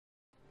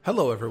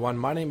Hello everyone,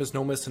 my name is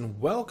Nemesis and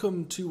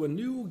welcome to a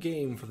new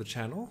game for the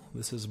channel.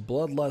 This is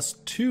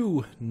Bloodlust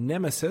 2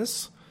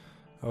 Nemesis.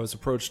 I was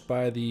approached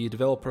by the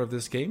developer of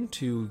this game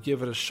to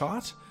give it a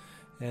shot,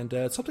 and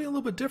it's something a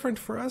little bit different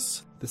for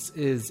us. This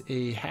is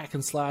a hack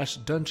and slash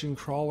dungeon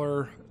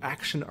crawler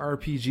action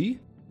RPG.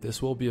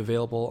 This will be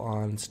available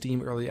on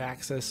Steam Early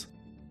Access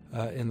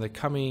in the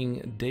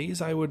coming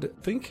days, I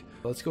would think.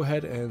 Let's go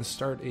ahead and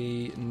start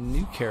a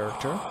new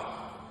character.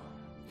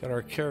 Got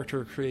our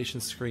character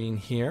creation screen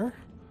here.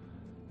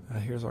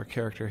 Here's our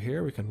character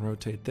here. We can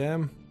rotate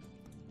them.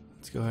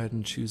 Let's go ahead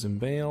and choose a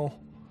male.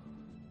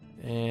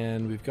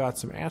 And we've got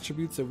some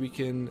attributes that we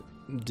can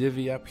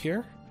divvy up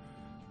here.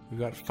 We've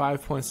got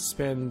 5 points to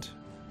spend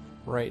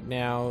right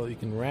now. You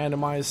can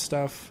randomize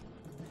stuff.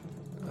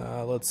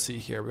 Let's see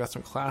here. We've got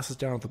some classes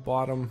down at the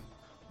bottom.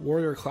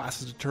 Warrior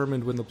class is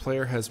determined when the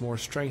player has more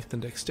strength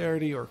than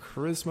dexterity or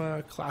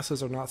charisma.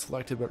 Classes are not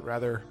selected but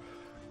rather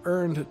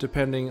earned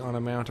depending on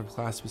amount of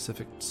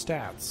class-specific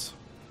stats.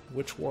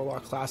 Which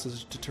warlock class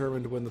is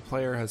determined when the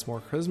player has more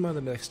charisma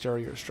than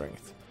dexterity or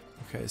strength?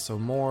 Okay, so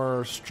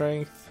more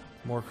strength,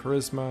 more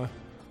charisma,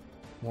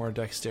 more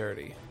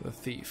dexterity. The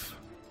thief.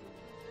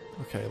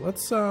 Okay,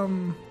 let's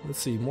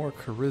see, more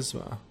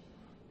charisma,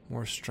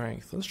 more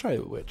strength. Let's try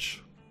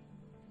which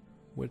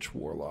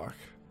warlock?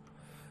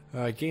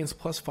 Gains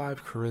 +5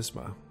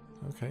 charisma.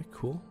 Okay,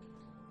 cool.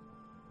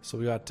 So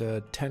we got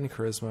 10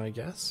 charisma, I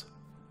guess.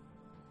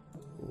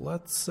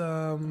 Let's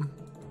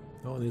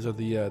oh, these are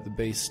the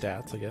base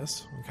stats, I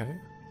guess. Okay.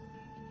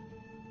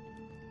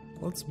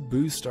 Let's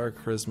boost our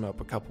charisma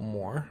up a couple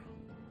more.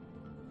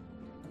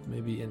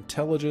 Maybe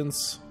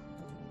intelligence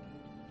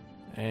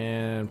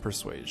and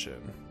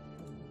persuasion.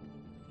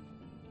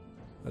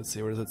 Let's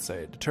see, what does it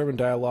say? Determine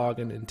dialogue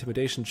and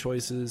intimidation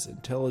choices.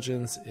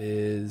 Intelligence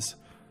is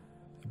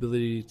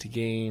ability to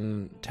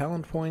gain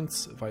talent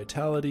points.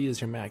 Vitality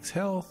is your max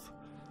health.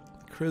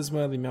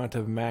 Charisma, the amount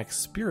of max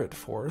spirit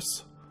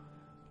force.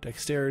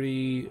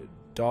 Dexterity,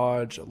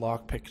 dodge,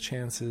 lockpick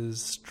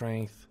chances,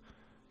 strength,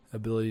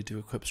 ability to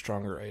equip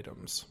stronger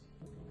items.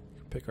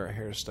 Pick our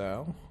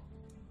hairstyle.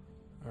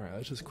 Alright,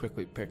 let's just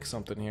quickly pick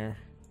something here.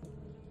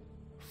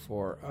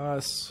 For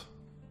us,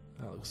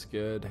 that looks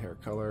good. Hair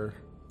color.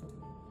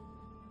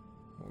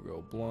 We'll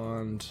go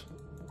blonde.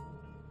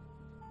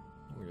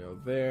 We'll go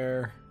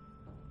there.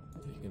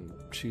 You can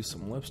choose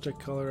some lipstick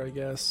color, I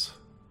guess.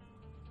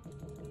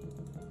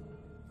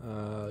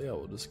 Yeah,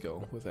 we'll just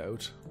go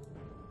without.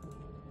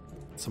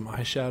 Some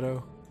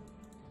eyeshadow.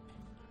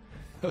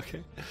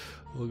 Okay,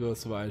 we'll go with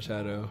some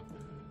eyeshadow.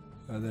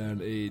 And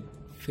then a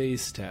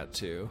face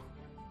tattoo.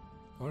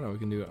 Oh no, we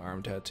can do an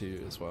arm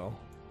tattoo as well.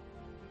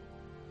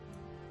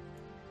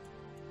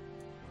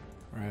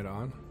 Right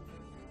on.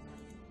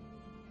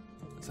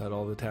 Is that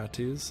all the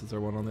tattoos? Is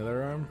there one on the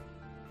other arm?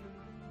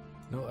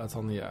 No, that's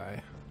on the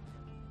eye.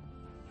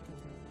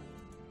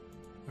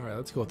 Alright,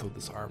 let's go with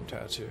this arm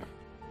tattoo.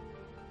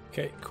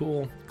 Okay,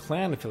 cool.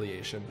 Clan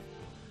affiliation.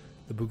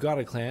 The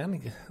Bugatti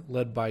clan,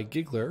 led by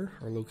Giggler,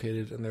 are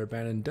located in their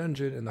abandoned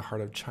dungeon in the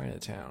heart of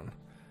Chinatown.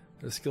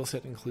 Their skill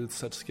set includes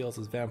such skills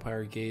as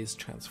Vampire Gaze,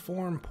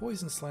 Transform,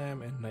 Poison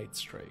Slam, and Night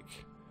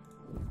Strike.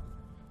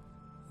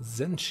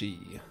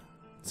 Zenshi.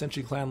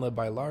 Zenshi clan, led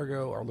by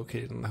Largo, are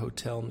located in the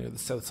hotel near the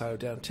south side of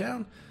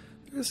downtown.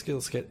 Their skill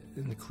set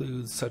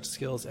includes such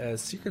skills as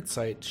Secret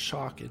Sight,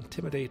 Shock,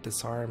 Intimidate,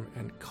 Disarm,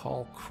 and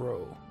Call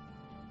Crow.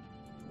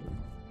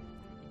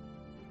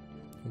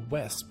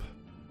 Wesp.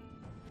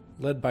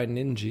 Led by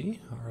Ninji,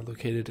 are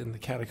located in the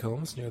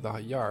catacombs near the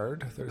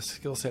yard. Their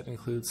skill set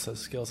includes such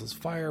skills as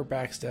Fire,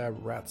 Backstab,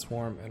 Rat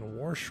Swarm, and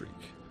War Shriek.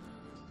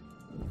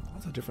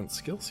 Lots of different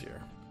skills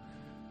here.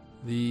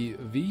 The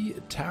V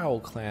Tao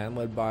clan,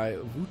 led by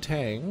Wu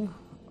Tang,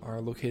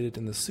 are located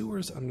in the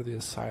sewers under the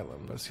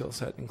asylum. Their skill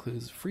set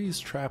includes Freeze,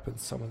 Trap,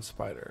 and Summon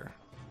Spider.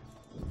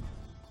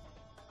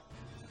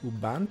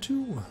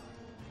 Ubuntu?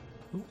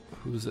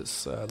 Who's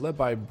this? Led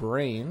by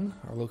Brain,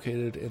 are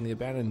located in the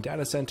abandoned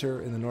data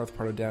center in the north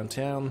part of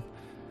downtown.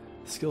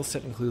 Skill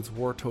set includes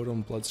War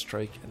Totem, Blood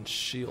Strike, and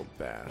Shield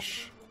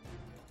Bash.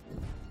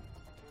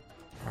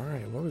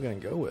 Alright, what are we going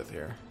to go with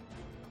here?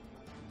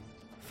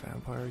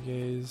 Vampire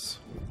Gaze.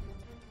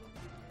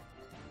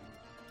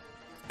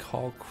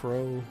 Call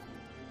Crow.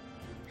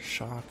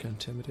 Shock,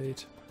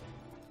 Intimidate.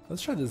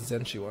 Let's try this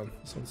Zenshi one.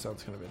 This one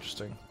sounds kind of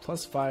interesting.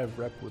 +5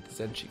 rep with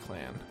Zenshi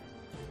clan.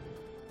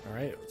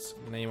 Alright, let's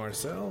name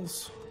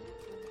ourselves.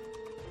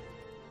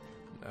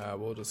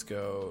 We'll just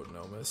go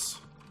Nemesis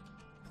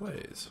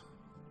Plays.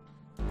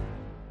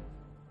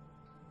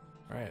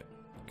 Alright,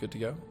 good to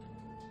go.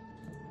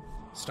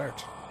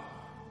 Start.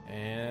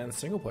 And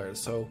single player.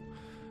 So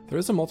there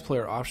is a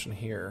multiplayer option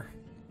here,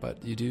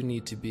 but you do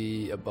need to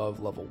be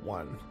above level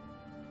 1.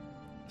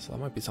 So that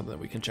might be something that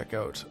we can check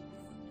out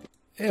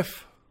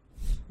if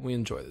we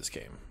enjoy this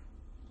game.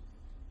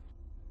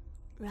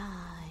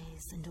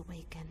 Rise and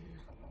awaken.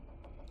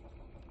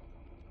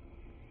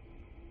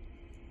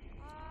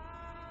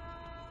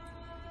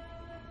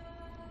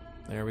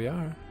 There we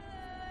are.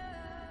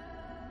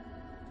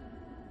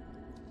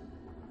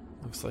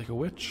 Looks like a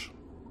witch.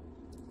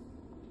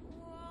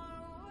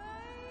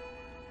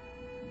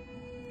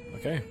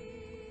 Okay.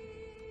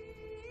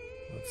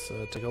 Let's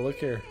take a look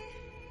here.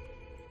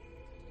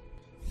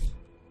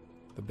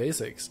 The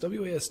basics.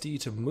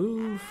 WASD to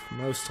move,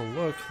 mouse to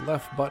look,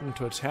 left button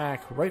to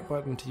attack, right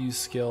button to use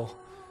skill,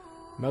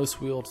 mouse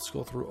wheel to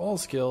scroll through all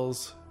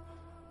skills,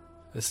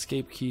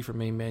 escape key for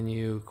main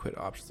menu, quit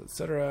options,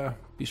 etc.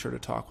 Be sure to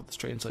talk with the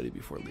strange lady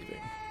before leaving.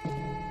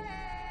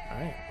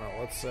 Alright, well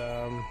let's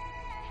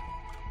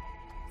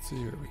see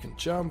here. We can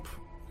jump,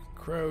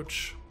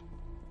 crouch.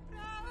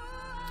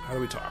 How do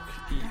we talk?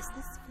 E. Does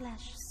this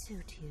flesh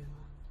suit you?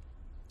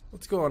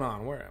 What's going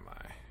on? Where am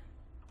I?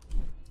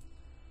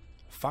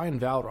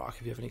 Find Valrock.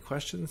 If you have any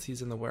questions,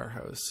 he's in the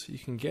warehouse. You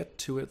can get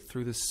to it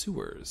through the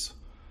sewers.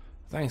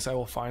 Thanks, I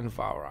will find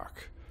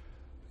Valrock.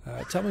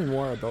 Tell me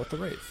more about the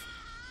Wraith.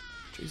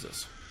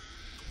 Jesus.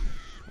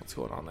 What's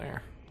going on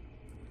there?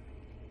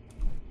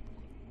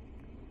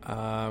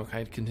 Can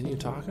I continue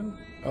talking?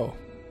 Oh.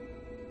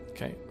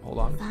 Okay, hold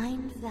on.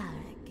 Find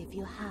Varric if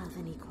you have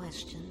any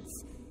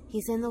questions.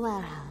 He's in the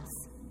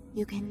warehouse.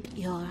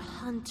 Your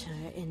hunter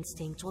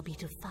instinct will be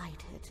to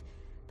fight it,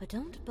 but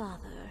don't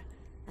bother,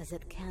 as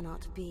it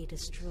cannot be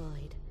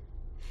destroyed.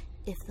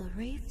 If the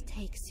Wraith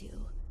takes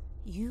you,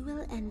 you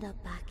will end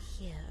up back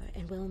here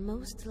and will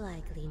most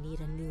likely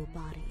need a new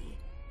body.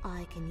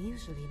 I can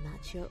usually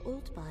match your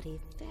old body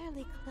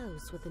fairly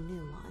close with a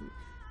new one.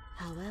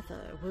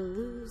 However, we'll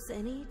lose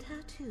any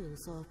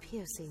tattoos or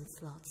piercing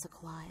slots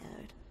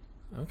acquired.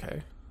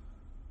 Okay.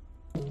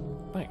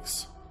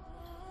 Thanks.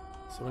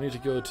 So we need to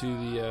go to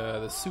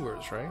the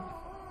sewers, right?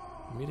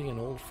 Meeting an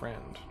old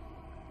friend.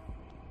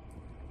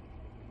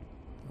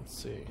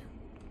 Let's see.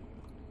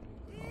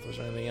 Well, if there's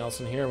anything else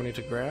in here we need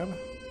to grab.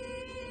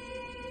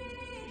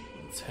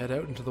 Let's head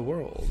out into the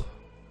world.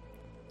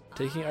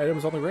 Taking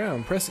items on the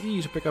ground. Press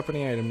E to pick up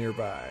any item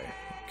nearby.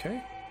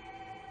 Okay.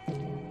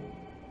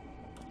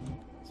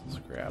 So let's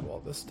grab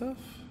all this stuff.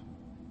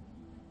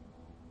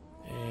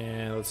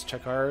 And let's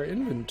check our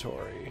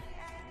inventory.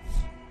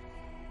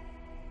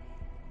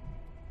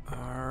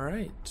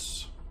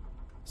 Alright.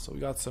 So we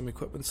got some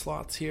equipment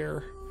slots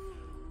here.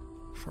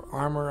 For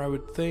armor, I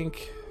would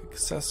think.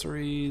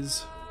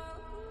 Accessories.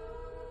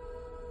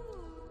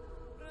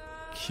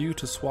 Q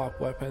to swap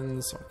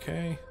weapons.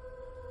 Okay.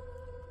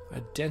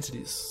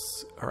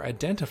 Identities or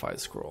identify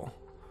scroll.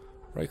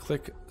 Right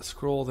click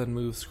scroll, then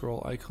move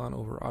scroll icon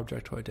over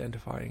object to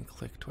identify and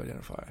click to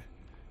identify.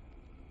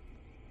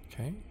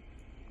 Okay.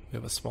 We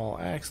have a small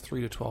axe,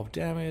 3 to 12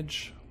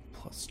 damage,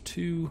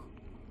 +2,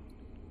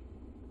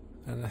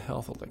 and a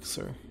health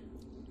elixir.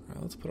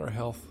 Alright, let's put our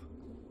health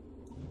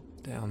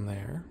down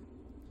there.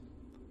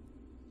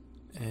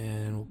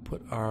 And we'll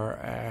put our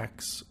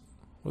axe,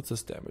 what's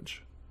this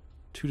damage?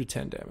 2 to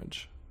 10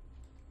 damage.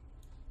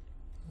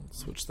 Let's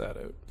switch that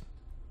out.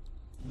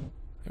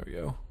 There we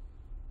go.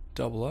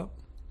 Double up.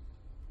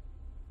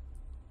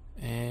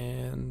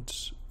 And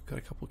got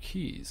a couple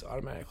keys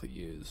automatically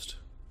used.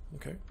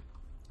 Okay.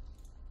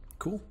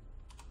 Cool.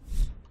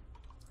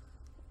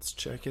 Let's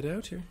check it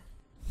out here.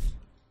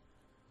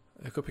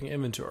 Equipping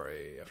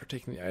inventory. After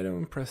taking the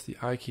item, press the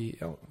I key.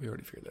 Oh, we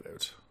already figured that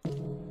out.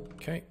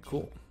 Okay,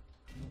 cool.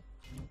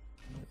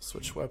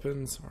 Switch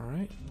weapons.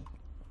 Alright.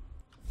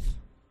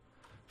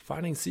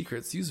 Finding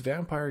secrets. Use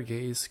Vampire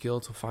Gaze skill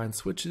to find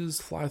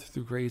switches. Fly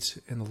through the grate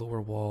in the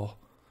lower wall.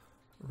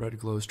 Red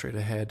glow straight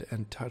ahead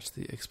and touch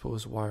the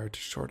exposed wire to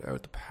short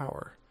out the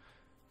power.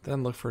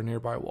 Then look for a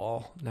nearby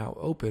wall, now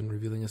open,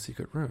 revealing a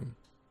secret room.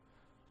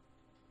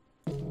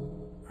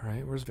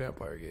 Alright, where's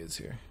Vampire Gaze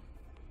here?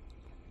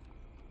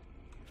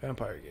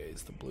 Vampire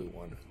Gaze, the blue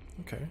one.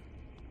 Okay.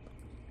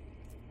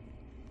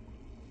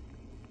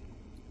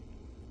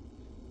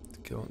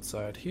 Let's go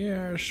inside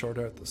here, short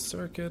out the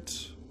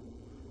circuit.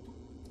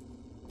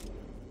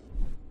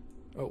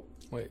 Oh,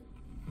 wait.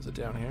 Is it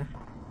down here?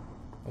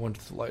 I went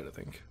to the light, I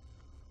think.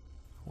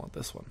 I want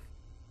this one.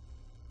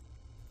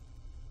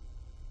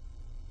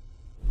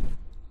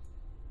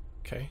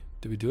 Okay,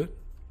 did we do it?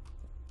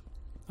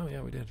 Oh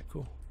yeah, we did.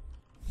 Cool.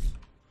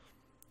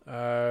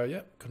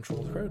 Yeah,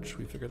 control crouch.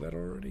 We figured that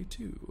already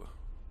too.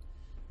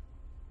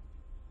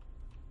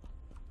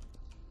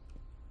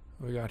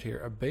 We got here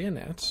a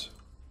bayonet,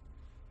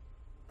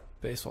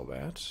 baseball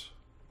bat,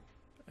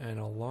 and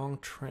a long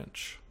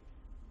trench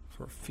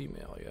for a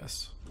female,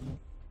 yes.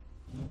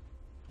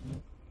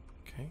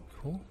 Okay,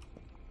 cool.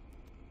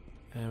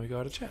 And we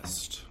got a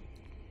chest.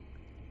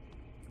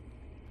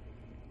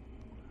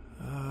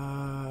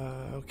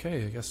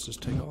 Okay, I guess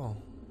just take all.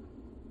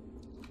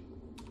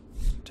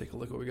 Take a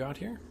look what we got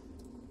here.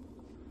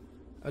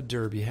 A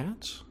derby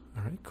hat.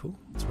 Alright, cool.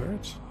 Let's wear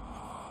it.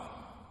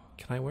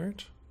 Can I wear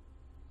it?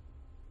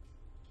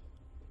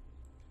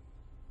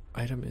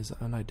 Item is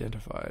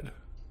unidentified.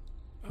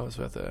 Oh,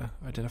 so I have to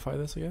identify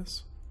this, I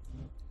guess?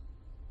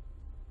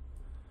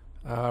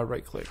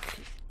 Right click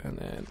and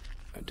then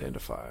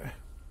identify.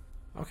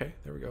 Okay,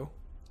 there we go.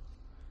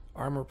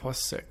 Armor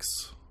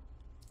 +6.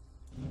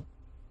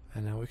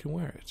 And now we can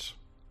wear it.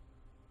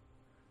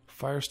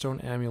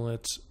 Firestone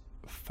amulet,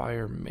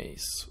 fire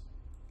mace.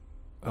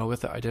 Oh, we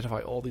have to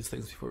identify all these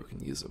things before we can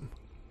use them.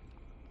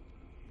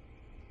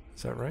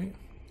 Is that right?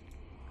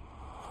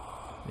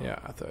 Yeah,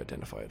 I have to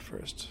identify it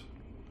first.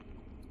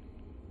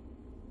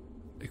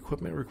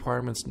 Equipment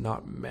requirements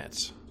not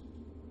met.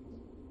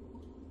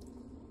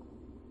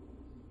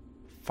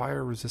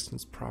 Fire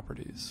resistance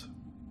properties.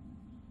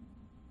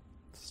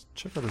 Let's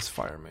check out this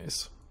fire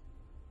mace.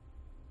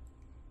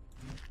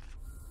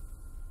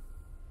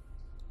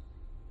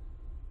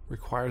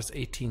 Requires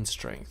 18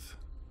 strength.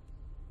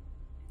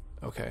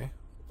 Okay,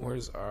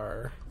 where's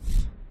our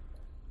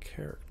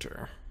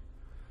character?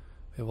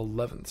 We have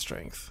 11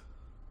 strength.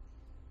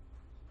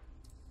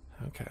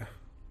 Okay.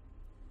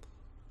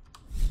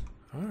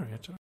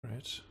 Alright,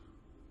 alright.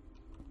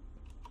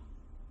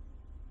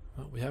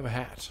 Well, we have a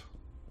hat.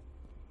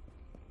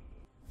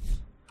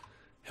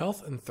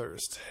 Health and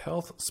thirst.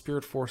 Health,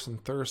 spirit force,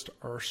 and thirst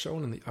are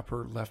shown in the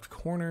upper left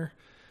corner.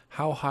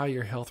 How high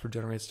your health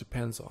regenerates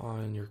depends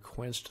on your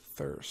quenched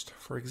thirst.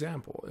 For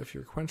example, if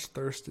your quenched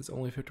thirst is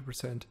only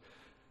 50%,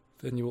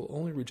 then you will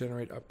only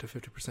regenerate up to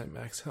 50%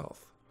 max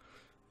health.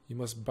 You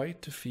must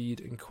bite to feed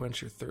and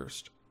quench your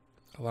thirst,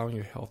 allowing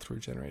your health to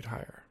regenerate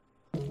higher.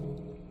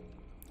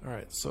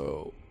 Alright,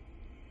 so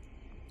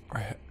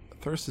our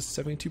thirst is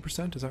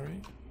 72%, is that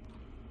right?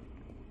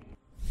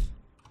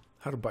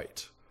 How to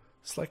bite.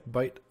 Select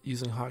bite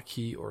using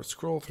hotkey or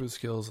scroll through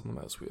skills on the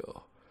mouse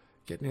wheel.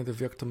 Get near the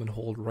victim and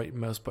hold right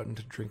mouse button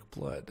to drink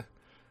blood.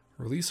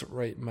 Release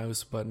right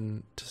mouse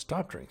button to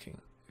stop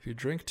drinking. If you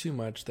drink too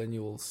much, then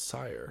you will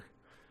sire.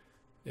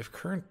 If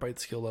current bite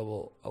skill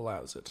level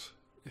allows it.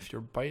 If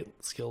your bite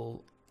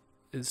skill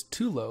is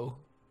too low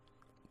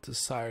to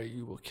sire,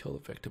 you will kill the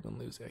victim and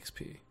lose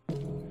XP.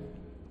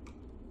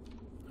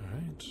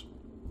 Alright.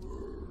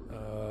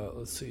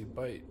 Let's see,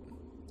 bite.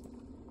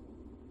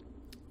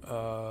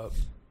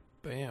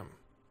 Bam.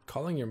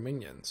 Calling your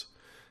minions.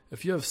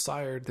 If you have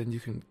sired, then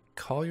you can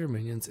call your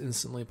minions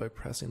instantly by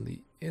pressing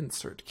the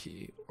insert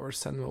key, or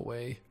send them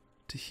away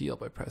to heal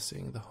by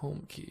pressing the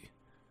home key.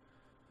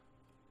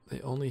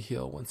 They only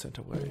heal when sent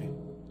away.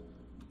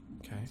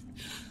 Okay.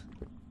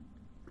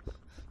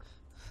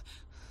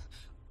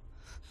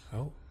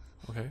 Oh,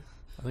 okay.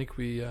 I think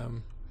we're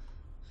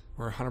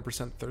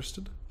 100%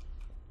 thirsted.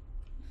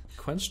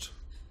 Quenched.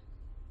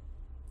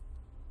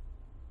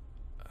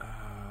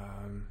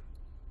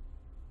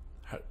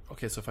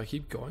 Okay, so if I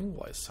keep going,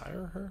 will I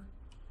sire her?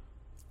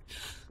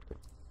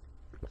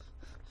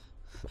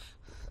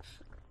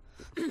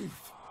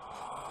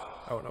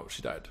 Oh no,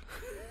 she died.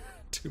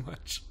 Too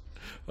much.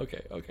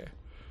 Okay, okay.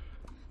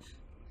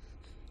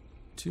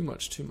 Too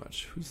much, too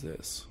much. Who's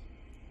this?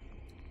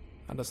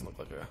 That doesn't look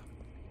like a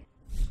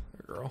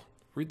girl.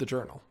 Read the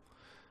journal.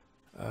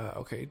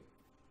 Okay.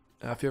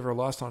 If you ever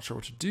lost, not sure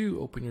what to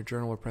do, open your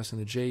journal by pressing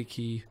the J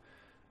key.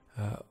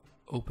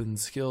 Open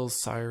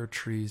skills, sire,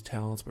 trees,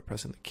 talents by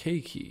pressing the K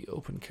key.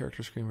 Open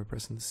character screen by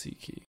pressing the C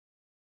key.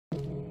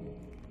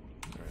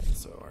 Alright,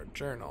 so our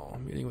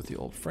journal. Meeting with the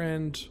old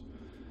friend.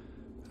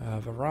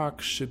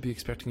 Varrock should be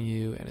expecting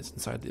you, and it's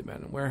inside the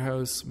abandoned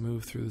warehouse.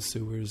 Move through the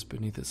sewers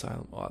beneath this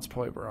island. Well, it's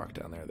probably Varrock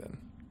down there then.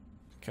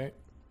 Okay.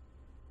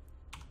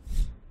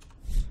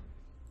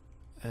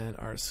 And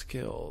our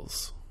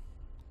skills.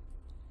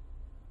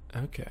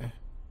 Okay.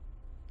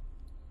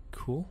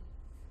 Cool.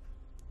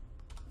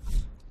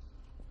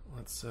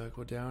 Let's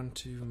go down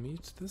to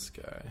meet this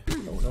guy.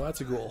 Oh no,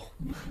 that's a ghoul.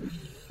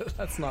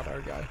 That's not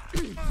our guy.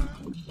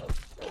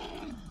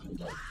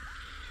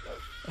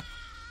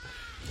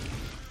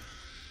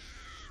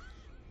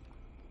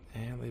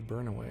 And they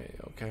burn away.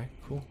 Okay,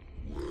 cool.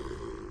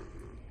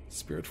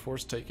 Spirit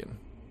force taken.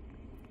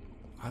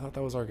 I thought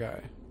that was our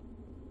guy.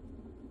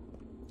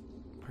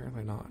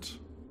 Apparently not.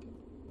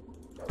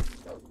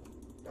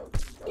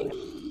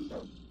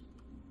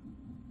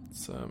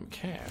 Some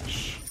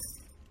cash.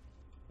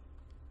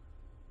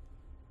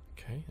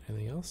 Okay,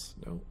 anything else?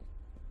 No.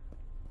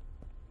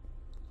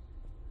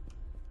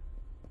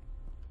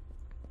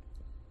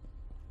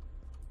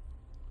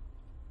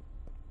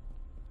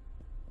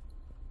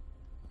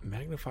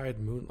 Magnified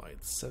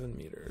moonlight, 7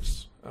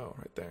 meters. Oh,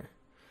 right there.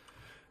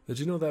 Did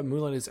you know that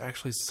moonlight is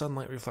actually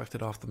sunlight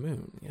reflected off the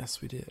moon?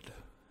 Yes, we did.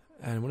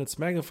 And when it's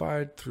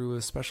magnified through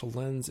a special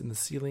lens in the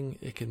ceiling,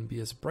 it can be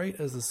as bright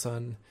as the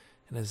sun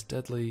and as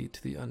deadly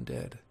to the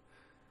undead.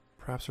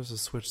 Perhaps there's a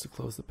switch to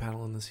close the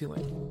panel in the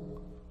ceiling.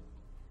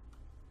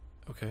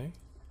 Okay.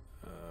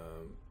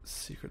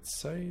 Secret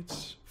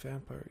sight,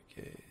 vampire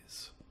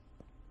gaze.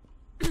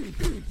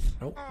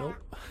 Nope, nope.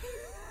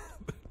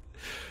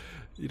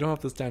 You don't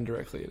have to stand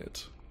directly in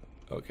it.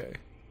 Okay.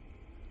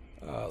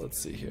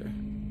 Let's see here.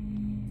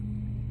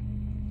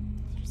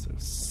 Is there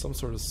some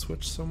sort of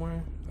switch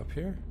somewhere up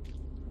here?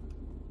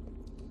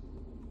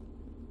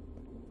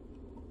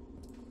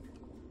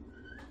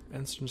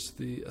 Entrance to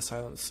the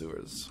asylum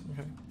sewers.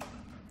 Okay.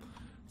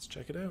 Let's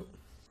check it out.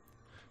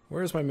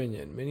 Where's my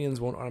minion?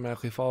 Minions won't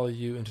automatically follow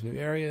you into new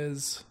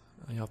areas.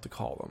 You have to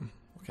call them.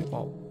 Okay,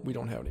 well, we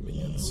don't have any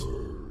minions.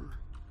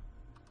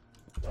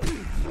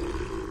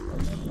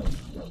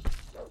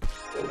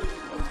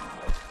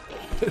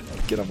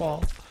 Get them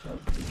all.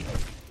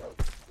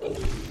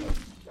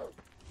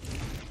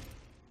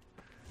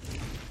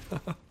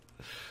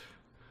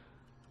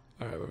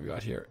 Alright, what we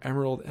got here?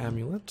 Emerald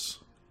amulet.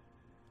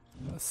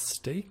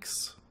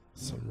 Stakes.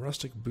 Some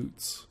rustic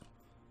boots.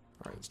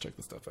 Alright, let's check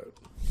this stuff out.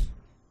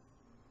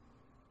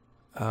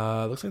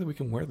 Looks like we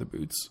can wear the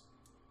boots.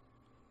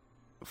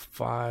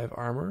 5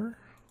 armor.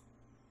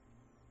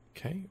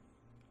 Okay.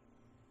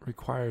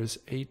 Requires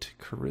 8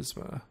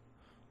 charisma.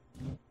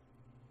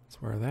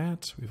 Let's wear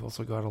that. We've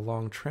also got a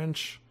long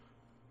trench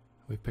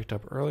we picked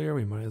up earlier.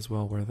 We might as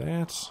well wear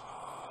that.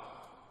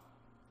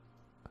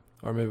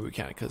 Or maybe we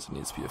can't because it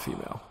needs to be a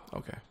female.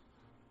 Okay.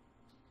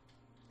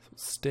 So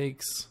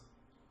stakes.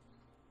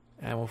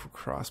 Ammo for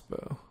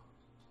crossbow.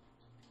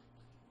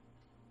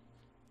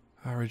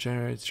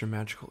 Regenerates your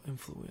magical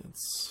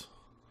influence.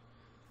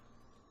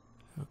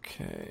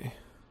 Okay.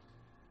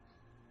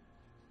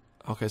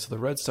 Okay, so the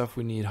red stuff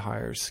we need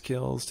higher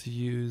skills to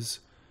use.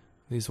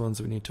 These ones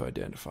we need to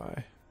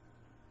identify.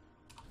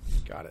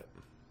 Got it.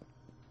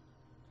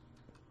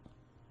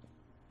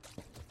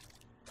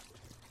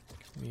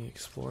 Can we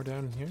explore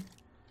down here?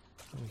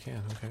 Oh, we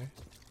can, okay.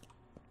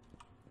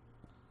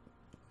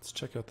 Let's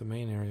check out the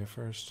main area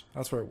first.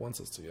 That's where it wants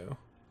us to go.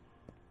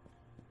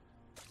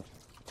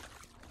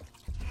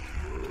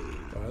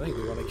 But I think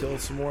we want to kill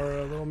some more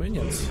little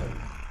minions.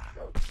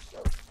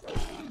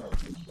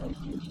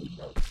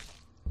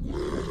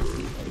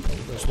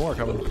 There's more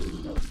coming.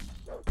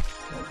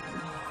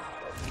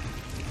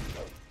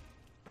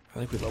 I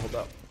think we leveled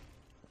up.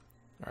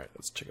 Alright,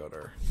 let's check out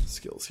our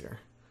skills here.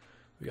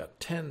 We got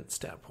 10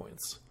 stat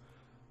points.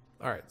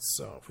 Alright,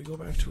 so if we go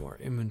back to our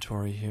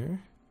inventory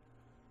here,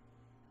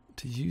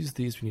 to use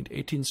these we need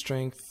 18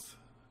 strength,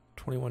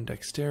 21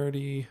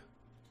 dexterity,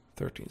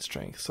 13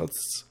 strength. So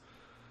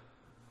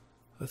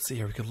let's see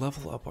here, we could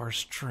level up our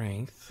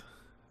strength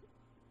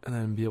and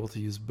then be able to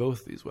use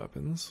both these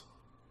weapons.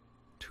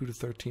 2 to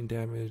 13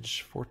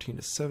 damage, 14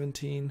 to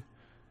 17.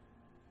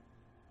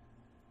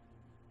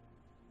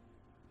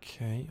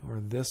 Okay,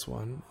 or this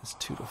one is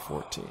 2 to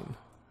 14.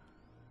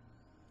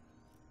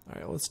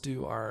 Alright, let's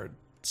do our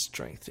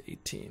strength to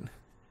 18.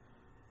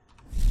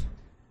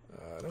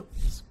 Nope,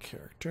 it's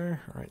character.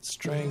 Alright,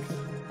 strength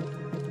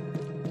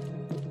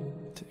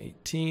to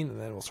 18, and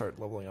then we'll start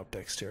leveling up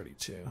dexterity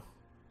too.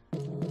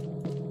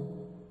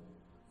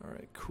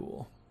 Alright,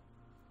 cool.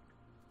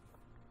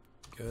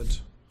 Good.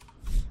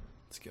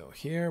 Let's go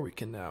here. We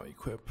can now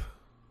equip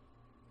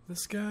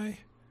this guy.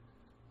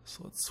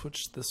 So let's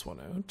switch this one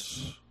out.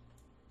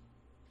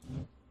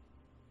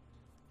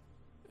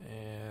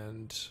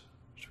 And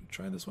should we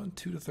try this one?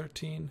 2 to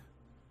 13.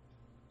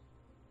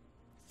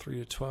 3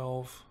 to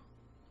 12.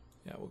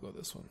 Yeah, we'll go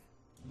this one.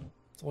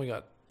 It's only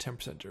got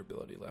 10%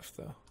 durability left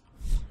though.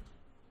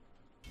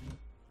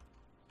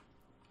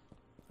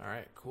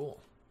 Alright,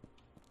 cool.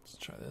 Let's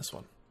try this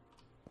one.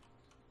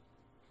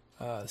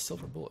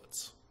 Silver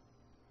bullets.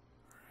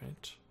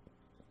 Alright.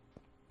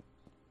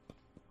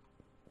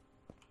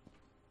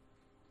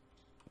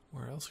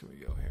 Where else can we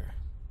go here?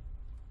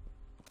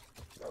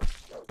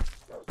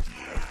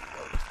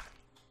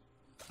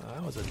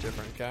 That was a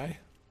different guy.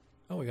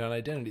 Oh, we got an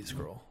identity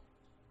scroll.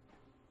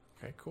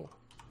 Okay, cool.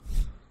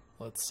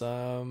 Let's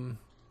oh,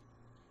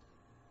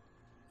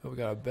 we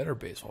got a better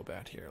baseball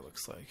bat here, it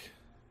looks like.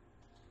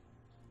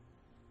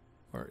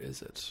 Or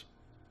is it?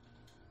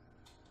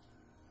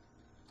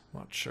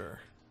 Not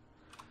sure.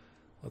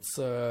 Let's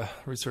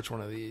research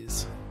one of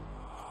these.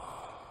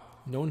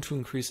 Known to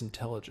increase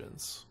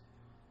intelligence.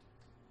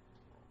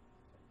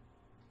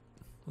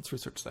 Let's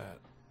research that.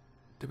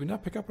 Did we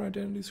not pick up an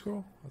identity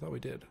scroll? I thought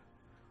we did.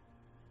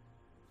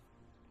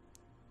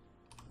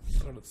 I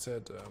thought it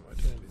said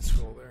identity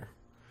scroll there.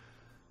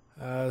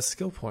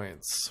 Skill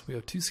points. We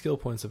have 2 skill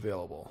points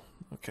available.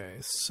 Okay,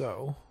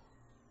 so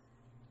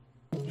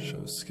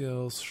show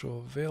skills, show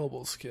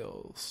available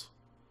skills.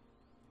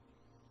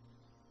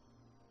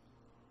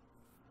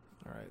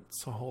 Alright,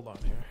 so hold on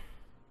here.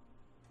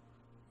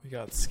 We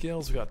got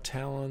skills, we got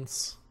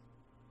talents,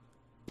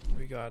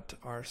 we got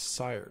our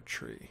sire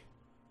tree.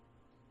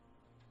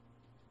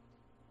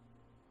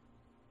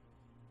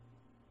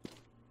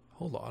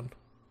 Hold on.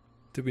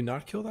 Did we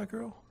not kill that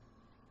girl?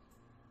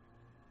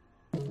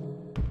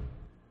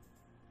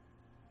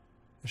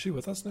 Is she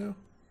with us now?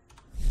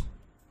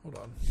 Hold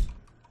on.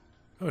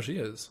 Oh, she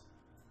is.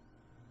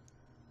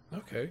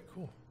 Okay,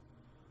 cool.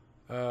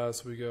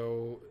 So we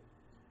go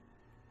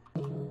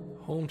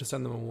home to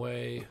send them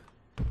away,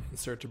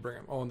 insert to bring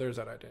them. Oh, and there's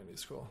that identity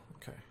scroll.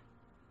 Okay.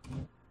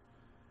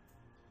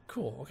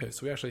 Cool. Okay,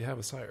 so we actually have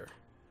a sire.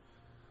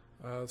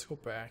 Let's go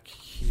back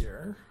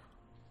here.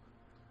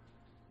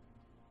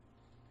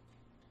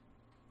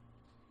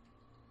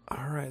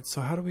 Alright,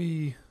 so how do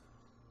we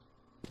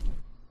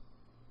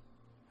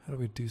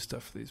do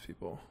stuff for these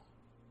people?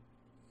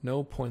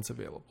 No points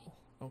available.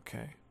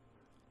 Okay.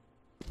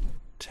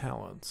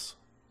 Talents.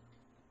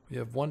 We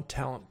have 1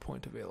 talent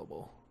point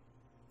available.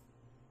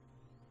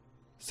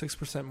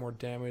 6% more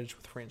damage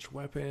with ranged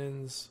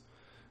weapons.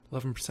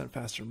 11%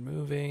 faster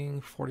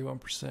moving.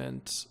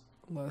 41%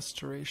 less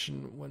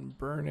duration when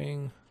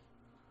burning.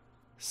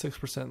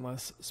 6%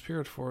 less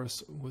spirit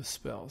force with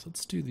spells.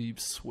 Let's do the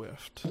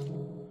swift.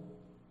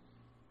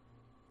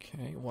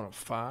 Okay, 1 of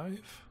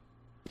 5.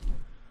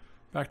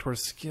 Back to our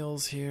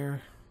skills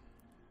here.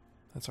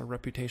 That's our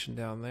reputation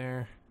down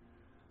there.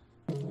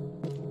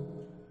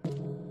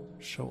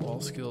 Show all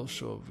skills,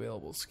 show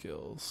available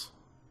skills.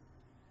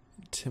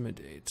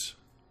 Intimidate.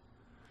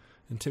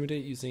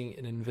 Intimidate using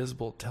an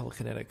invisible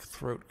telekinetic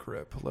throat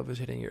grip,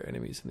 levitating your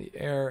enemies in the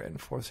air and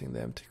forcing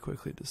them to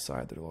quickly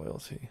decide their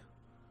loyalty.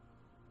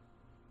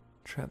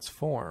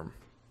 Transform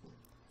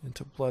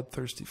into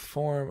bloodthirsty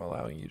form,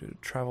 allowing you to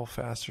travel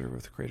faster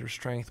with greater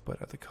strength,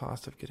 but at the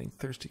cost of getting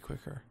thirsty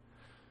quicker.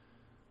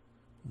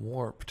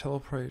 Warp.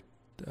 Teleport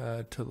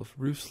to the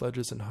roof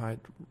ledges and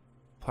hide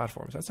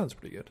platforms. That sounds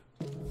pretty good.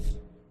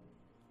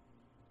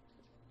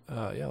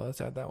 Yeah,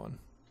 let's add that one.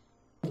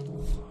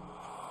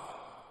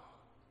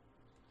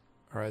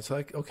 Alright,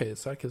 so okay,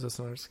 so that gives us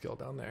another skill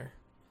down there.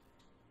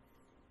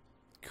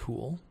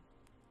 Cool.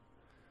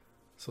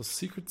 So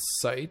Secret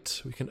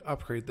Sight, we can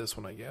upgrade this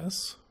one, I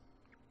guess.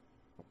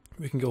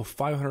 We can go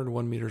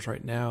 501 meters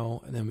right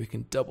now, and then we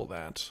can double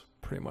that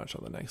pretty much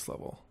on the next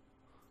level.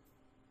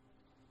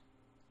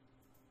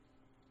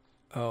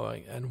 Oh,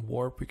 and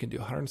Warp, we can do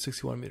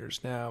 161 meters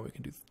now. We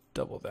can do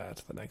double that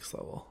to the next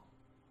level.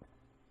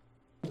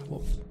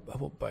 How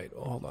about Bite?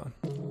 Oh, hold on.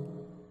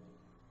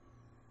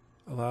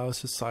 Allows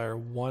to sire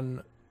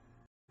 1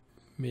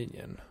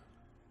 minion.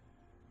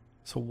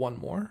 So 1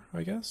 more,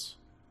 I guess?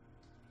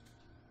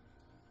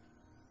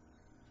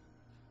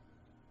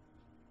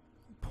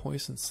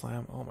 Poison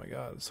Slam. Oh my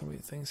god, there's so many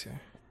things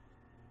here.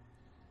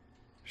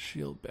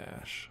 Shield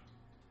Bash.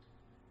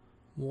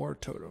 War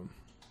Totem.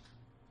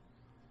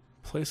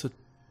 Place a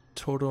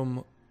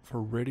totem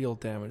for radial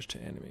damage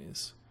to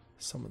enemies.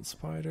 Summon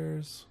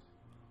spiders.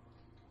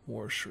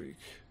 War Shriek.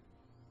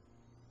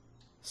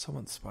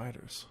 Summon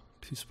spiders.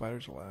 2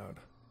 spiders allowed.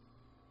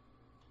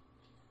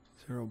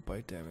 0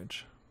 bite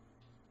damage.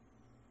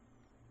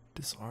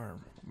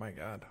 Disarm. My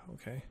god,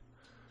 okay.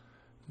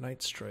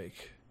 Night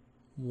Strike.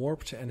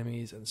 Warp to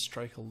enemies and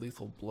strike a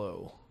lethal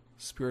blow.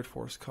 Spirit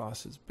Force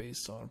cost is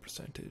based on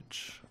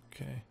percentage.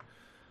 Okay.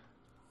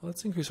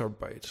 Let's increase our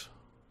bite.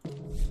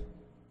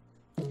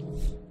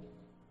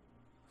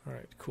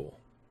 Alright, cool.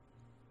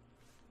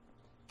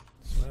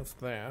 So that's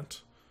that.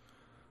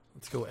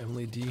 Let's go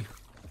Emily D.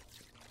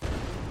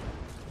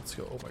 Let's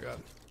go. Oh my god.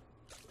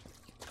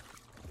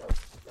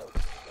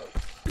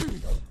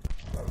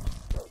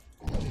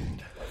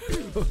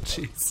 Oh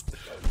jeez.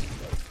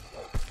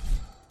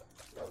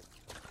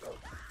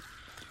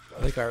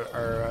 I think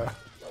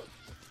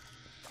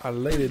our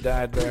lady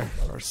died there,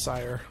 our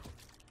sire.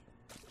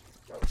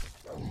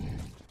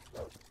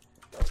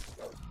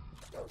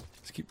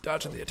 Just keep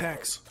dodging the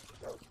attacks.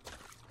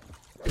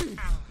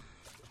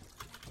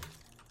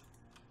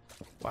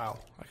 Wow,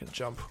 I can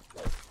jump.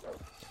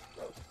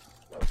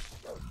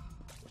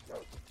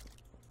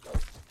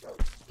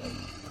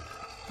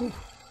 Whew.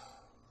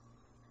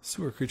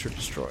 Sewer creature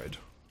destroyed.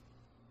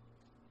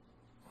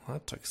 Well,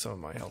 that took some of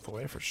my health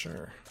away for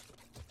sure.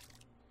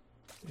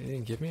 You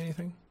didn't give me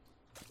anything?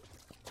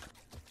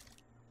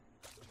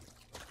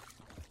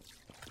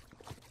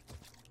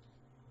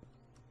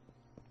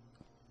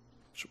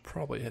 Should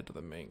probably head to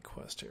the main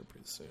quest here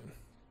pretty soon.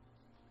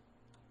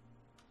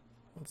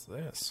 What's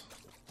this?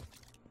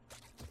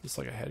 Is this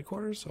like a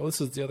headquarters? Oh,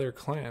 this is the other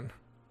clan.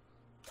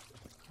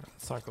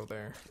 Let's not go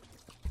there.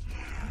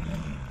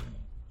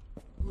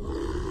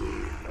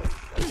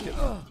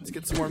 Let's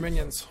get some more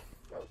minions.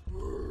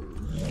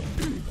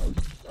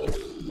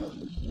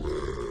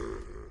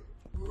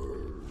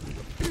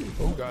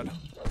 Oh god.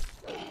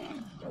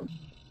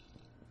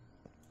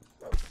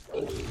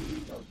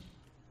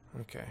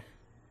 Okay.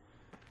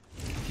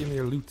 Give me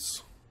your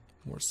loots.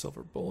 More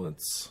silver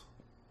bullets.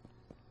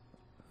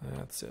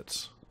 That's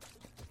it.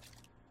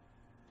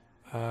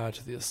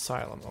 To the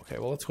asylum. Okay,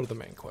 well let's go to the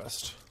main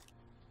quest.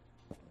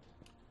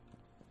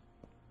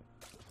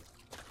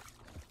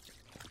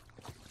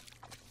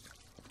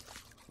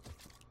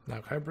 Now,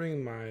 can I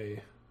bring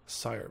my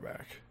sire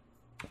back?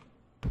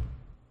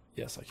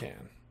 Yes, I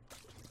can.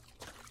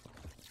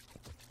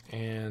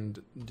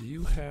 And do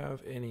you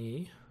have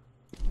any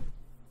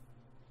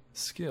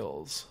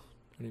skills?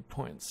 Any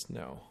points?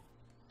 No.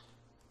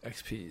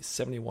 XP,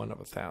 71 of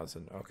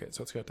 1,000. Okay,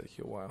 so it's going to take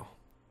you a while.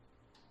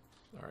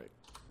 Alright,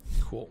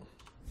 cool.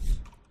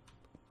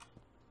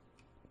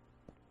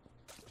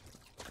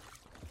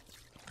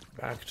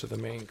 Back to the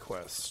main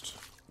quest.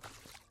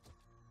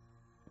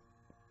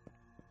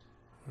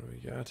 What do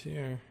we got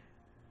here?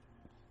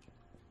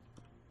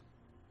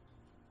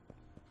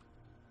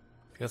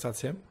 I guess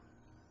that's him?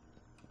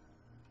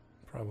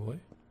 Probably.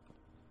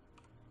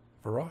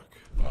 Varrock.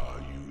 Are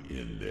you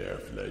in there,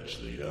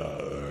 fledgling?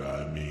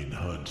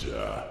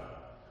 Hunter.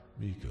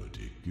 Miko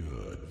did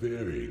good,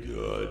 very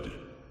good.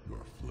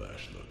 Your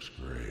flesh looks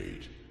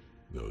great.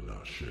 Though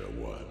not sure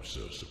why I'm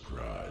so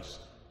surprised,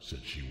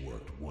 since she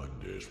worked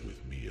wonders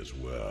with me as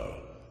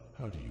well.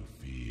 How do you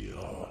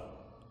feel?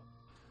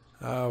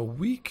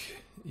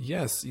 Weak?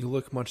 Yes, you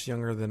look much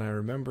younger than I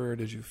remember.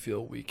 Did you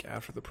feel weak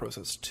after the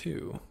process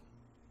too?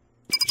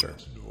 Sure.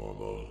 That's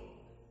normal.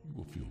 You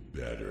will feel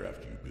better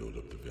after you build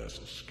up the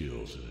vessel's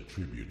skills and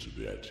attributes a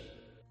bit.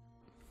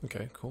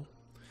 Okay, cool.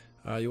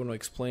 You want to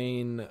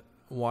explain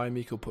why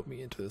Miko put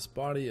me into this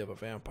body of a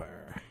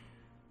vampire?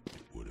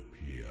 It would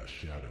appear a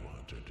shadow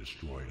hunter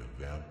destroyed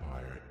a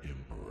vampire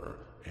emperor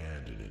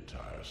and an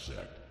entire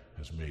sect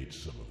has made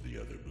some of the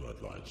other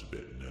bloodlines a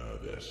bit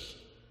nervous.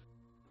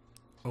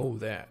 Oh,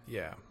 that,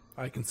 yeah.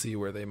 I can see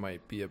where they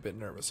might be a bit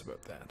nervous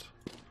about that.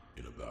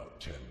 In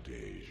about 10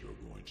 days,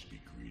 you're going to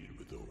be greeted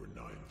with over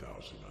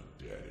 9,000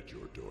 undead at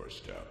your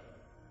doorstep.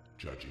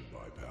 Judging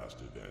by past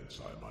events,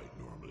 I might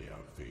normally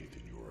have faith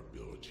in your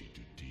ability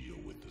to deal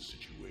with the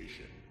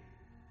situation,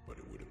 but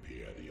it would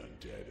appear the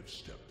undead have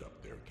stepped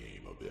up their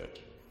game a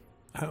bit.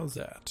 How's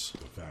that?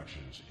 The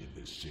factions in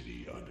this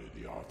city, under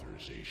the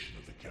authorization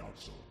of the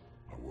Council,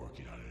 are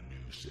working on a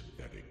new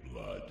synthetic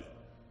blood.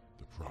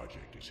 The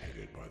project is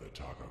headed by the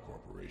Taka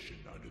Corporation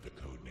under the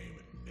codename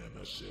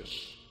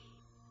Nemesis.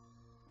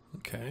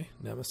 Okay,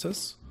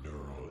 Nemesis?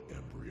 Neural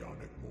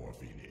embryonic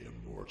morphine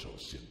immortal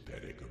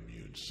synthetic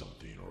immune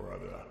something or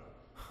other.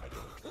 I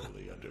don't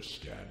fully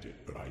understand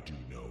it, but I do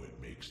know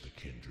it makes the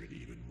kindred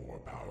even more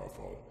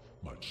powerful,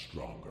 much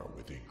stronger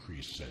with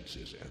increased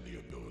senses and the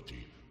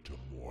ability to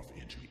morph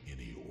into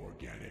any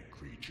organic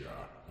creature.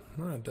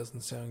 That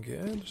doesn't sound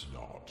good. It's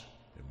not.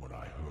 And when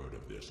I heard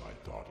of this, I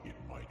thought it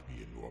might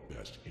be in your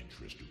best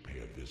interest to pay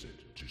a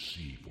visit to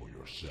see for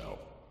yourself.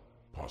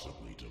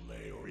 Possibly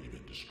delay or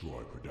even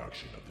destroy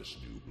production of this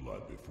new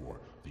blood before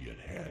the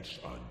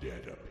enhanced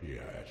undead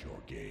appear at your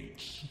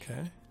gates.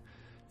 Okay.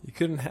 You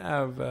couldn't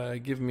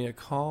have given me a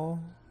call?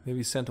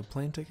 Maybe sent a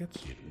plane ticket?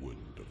 It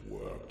wouldn't have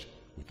worked.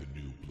 With the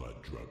new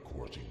blood drug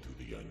coursing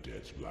through the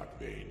undead's black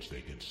veins,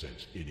 they can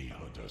sense any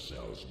hunter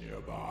cells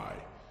nearby.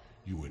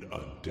 You would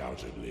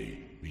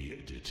undoubtedly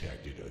be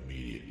detected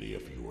immediately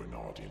if you were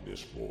not in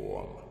this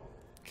form.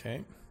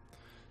 Okay.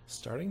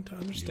 Starting to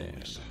understand. The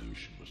only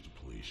solution was to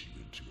place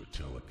you into a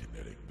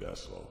telekinetic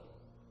vessel.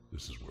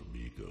 This is where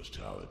Miko's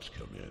talents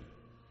come in.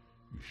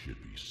 You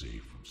should be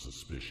safe from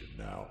suspicion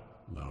now,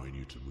 allowing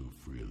you to move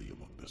freely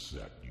among the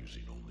sect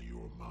using only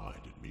your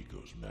mind and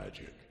Miko's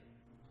magic.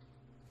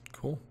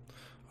 Cool.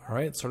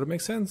 Alright, sort of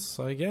makes sense,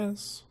 I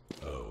guess.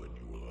 Oh, and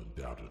you will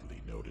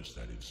undoubtedly notice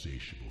that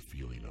insatiable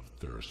feeling of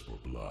thirst for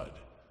blood.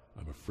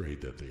 I'm afraid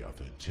that the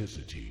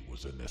authenticity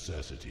was a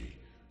necessity,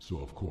 so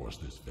of course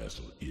this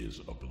vessel is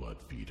a blood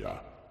feeder.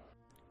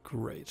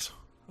 Great.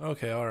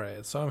 Okay,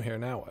 alright, so I'm here,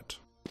 now what?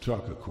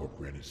 Taka Corp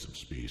rented some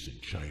space in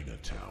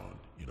Chinatown,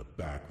 in a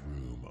back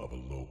room of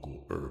a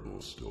local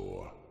herbal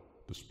store.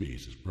 The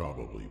space is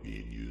probably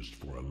being used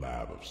for a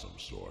lab of some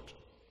sort.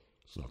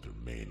 It's not their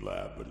main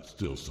lab, but it's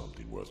still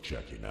something worth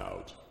checking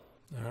out.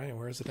 Alright,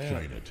 where is it at?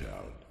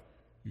 Chinatown.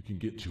 You can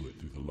get to it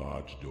through the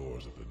large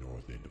doors at the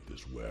north end of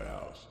this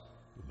warehouse,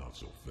 but not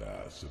so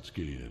fast, since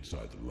getting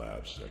inside the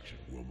lab section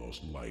will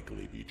most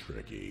likely be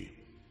tricky.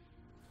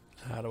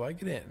 How do I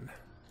get in?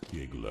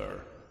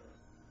 Giggler.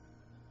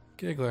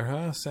 Giggler,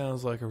 huh?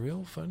 Sounds like a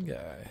real fun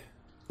guy.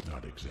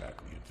 Not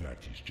exactly. In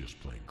fact, he's just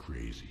plain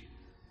crazy,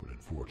 but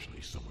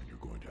unfortunately someone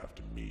you're going to have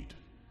to meet.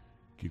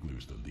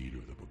 Giggler's the leader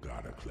of the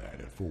Bogata clan,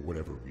 and for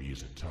whatever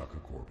reason, Taka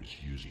Corp is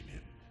using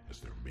him as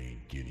their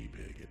main guinea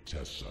pig and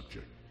test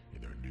subject in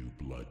their new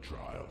blood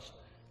trials,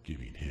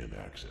 giving him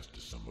access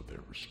to some of their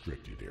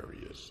restricted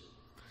areas.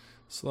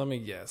 So let me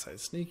guess, I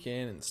sneak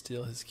in and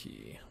steal his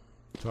key.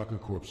 Taka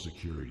Corp's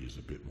security is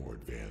a bit more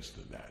advanced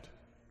than that.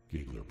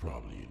 Giggler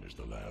probably enters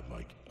the lab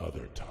like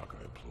other Taka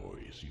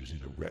employees, using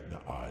a retina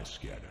eye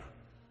scanner.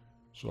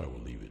 So I will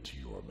leave it to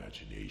your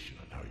imagination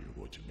on how you're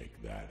going to make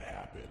that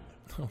happen.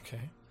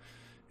 Okay.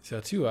 He's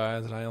got two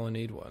eyes and I only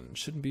need one.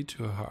 Shouldn't be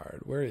too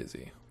hard. Where is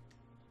he?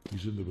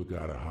 He's in the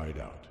Bogata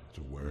hideout. It's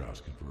a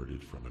warehouse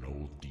converted from an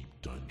old deep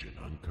dungeon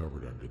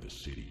uncovered under the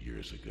city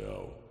years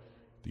ago.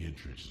 The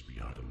entrance is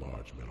behind a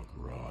large metal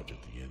garage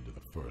at the end of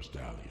the first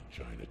alley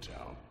in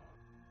Chinatown.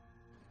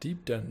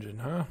 Deep dungeon,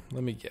 huh?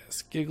 Let me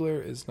guess.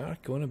 Giggler is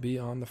not going to be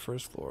on the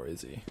first floor,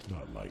 is he?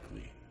 Not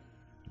likely.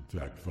 In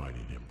fact,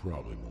 finding him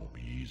probably won't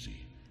be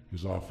easy.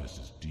 His office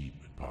is deep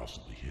and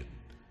possibly hidden.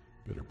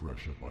 Better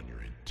brush up on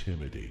your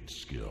intimidate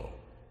skill,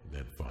 and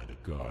then find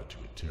a guard to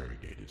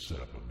interrogate and set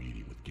up a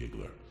meeting with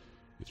Giggler.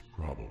 It's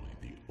probably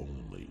the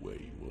only way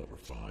you will ever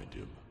find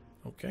him.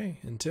 Okay,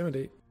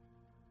 intimidate.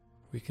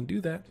 We can do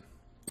that.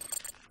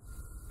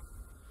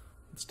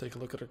 Let's take a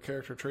look at our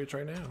character traits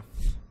right now.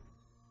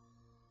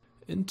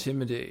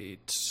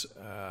 Intimidate.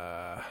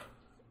 I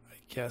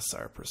guess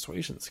our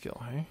persuasion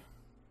skill, hey?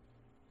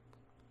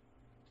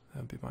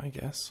 That'd be my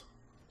guess.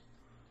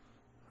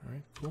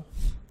 Alright, cool.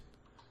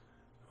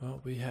 Well,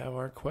 we have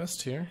our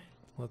quest here.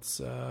 Let's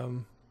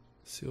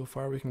see how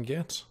far we can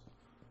get.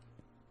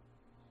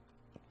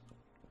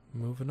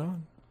 Moving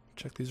on.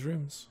 Check these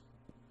rooms.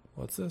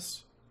 What's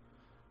this?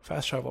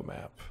 Fast travel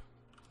map.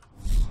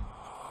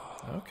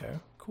 Okay,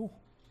 cool.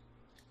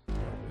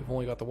 We've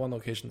only got the one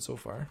location so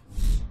far.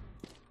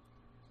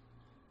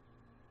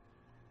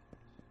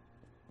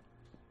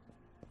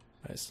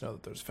 Nice to know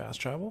that there's fast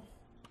travel.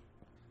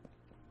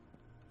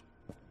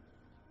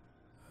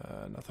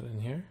 Nothing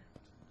in here.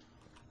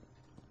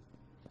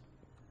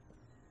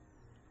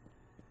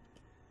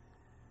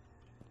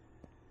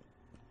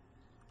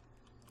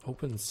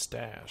 Open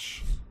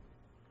stash.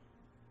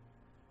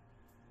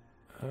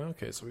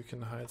 Okay, so we can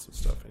hide some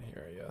stuff in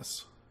here, I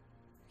guess.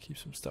 Keep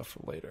some stuff for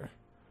later.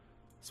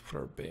 Let's put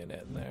our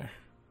bayonet in there.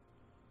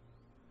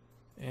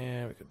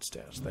 And we could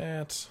stash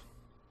that.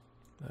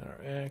 And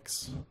our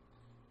axe.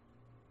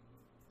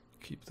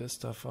 Keep this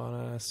stuff on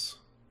us.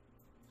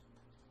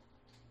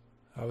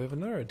 We have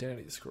another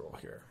identity scroll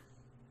here.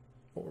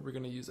 What were we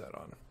going to use that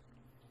on?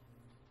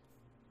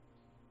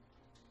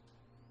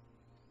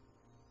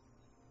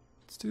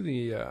 Let's do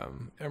the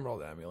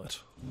emerald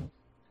amulet.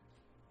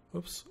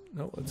 Oops.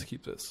 No, let's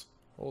keep this.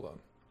 Hold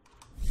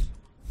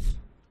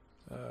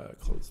on.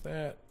 Close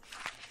that.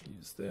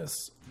 Use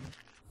this.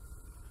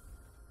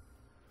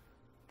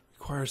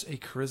 Requires a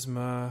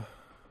charisma,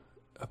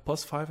 a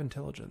 +5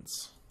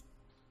 intelligence.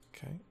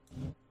 Okay.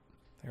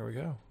 There we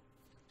go.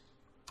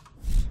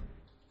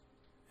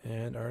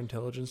 And our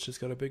intelligence just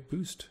got a big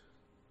boost.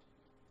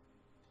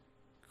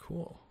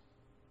 Cool.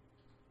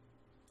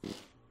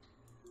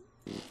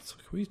 So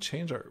can we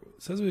change our...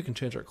 It says we can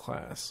change our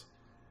class.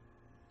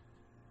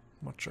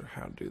 I'm not sure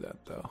how to do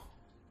that, though.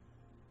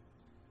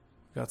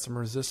 Got some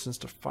resistance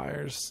to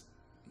fires.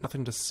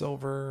 Nothing to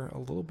silver. A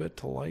little bit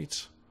to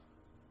light.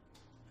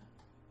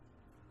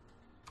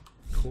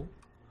 Cool.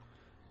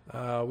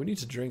 We need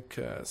to drink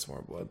some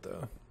more blood,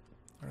 though.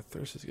 Our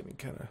thirst is getting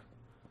kind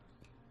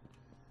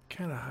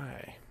of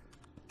high.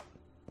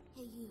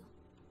 Hey, you.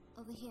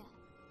 Over here.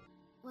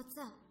 What's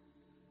up?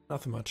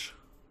 Nothing much.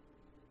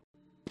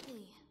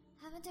 Hey,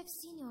 haven't I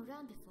seen you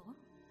around before?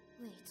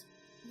 Wait,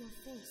 your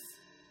face.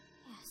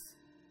 Yes.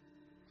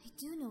 I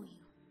do know you.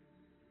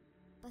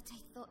 But I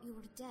thought you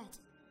were dead.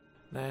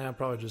 Nah, I'll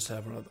probably just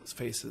have one of those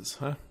faces,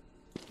 huh?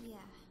 Yeah,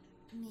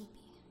 maybe.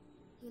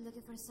 You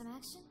looking for some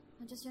action?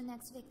 Or just your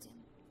next victim?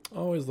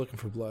 Always looking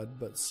for blood,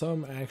 but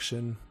some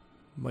action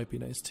might be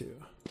nice too.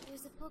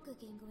 There's a poker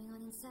game going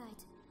on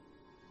inside.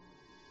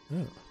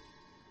 Oh.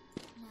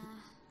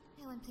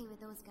 Nah, I won't play with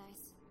those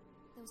guys.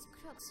 Those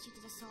crooks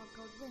cheated a solid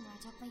gold ring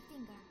right off my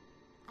finger.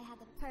 I had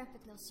the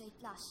perfect little straight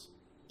flush.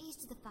 Ace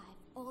to the 5,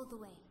 all the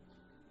way.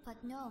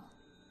 But no,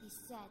 they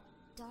said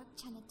dark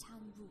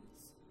Chinatown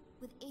rules,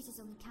 with aces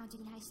only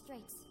counting in high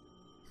straights.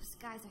 Those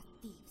guys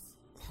are thieves.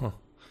 Huh.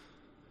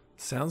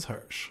 Sounds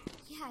harsh.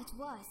 Yeah, it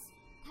was.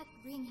 That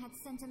ring had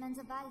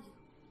sentimental value.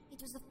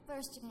 It was the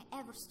first ring I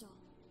ever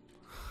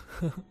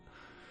stole.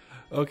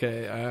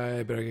 Okay,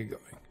 I better get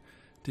going.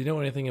 Do you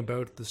know anything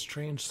about the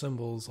strange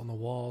symbols on the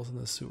walls in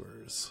the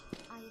sewers?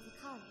 Eye of the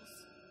Colors.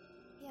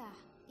 Yeah,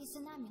 it's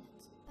an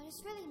amulet, but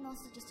it's really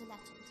mostly just a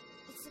legend.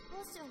 It's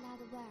supposed to allow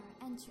the wearer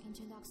entry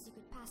into locked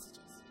secret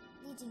passages,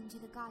 leading to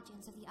the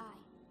Guardians of the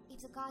Eye.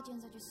 If the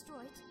Guardians are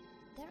destroyed,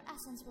 their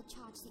essence will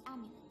charge the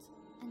amulet,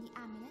 and the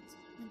amulet,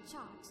 when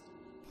charged,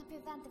 can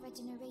prevent the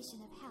regeneration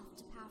of health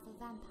to powerful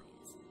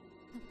vampires.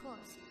 Of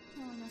course,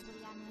 no one knows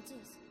what the amulet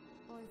is,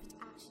 or if it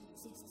actually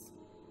exists.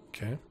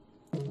 Okay.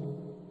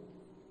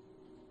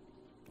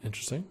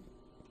 Interesting.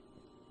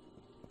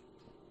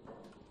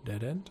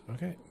 Dead end?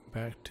 Okay,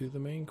 back to the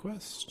main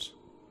quest.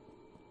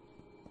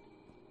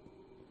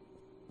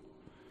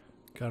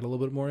 Got a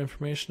little bit more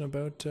information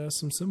about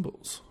some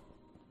symbols.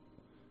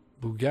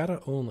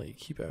 Bugata only,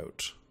 keep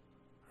out.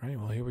 Alright,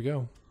 well here we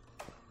go.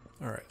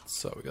 Alright,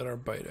 so we got our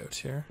bite out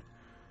here.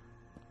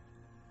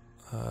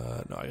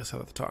 No, I guess I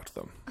have to talk to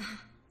them.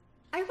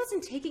 I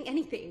wasn't taking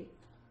anything.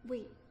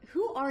 Wait,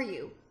 who are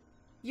you?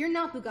 You're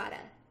not Bugata.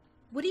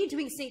 What are you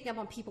doing sneaking up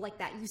on people like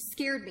that? You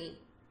scared me.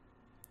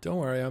 Don't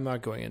worry, I'm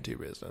not going into your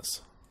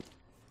business.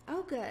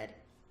 Oh, good.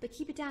 But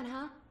keep it down,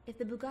 huh? If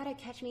the Bugata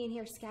catch me in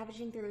here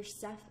scavenging through their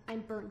stuff,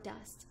 I'm burnt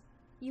dust.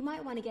 You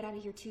might want to get out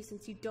of here too,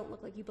 since you don't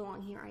look like you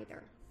belong here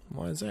either.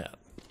 Why is that?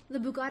 The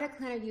Bugata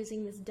clan are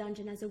using this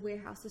dungeon as a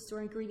warehouse to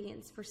store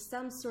ingredients for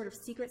some sort of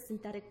secret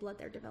synthetic blood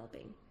they're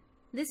developing.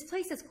 This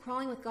place is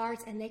crawling with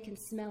guards and they can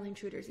smell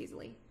intruders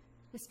easily.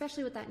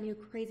 Especially with that new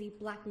crazy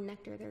black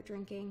nectar they're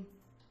drinking.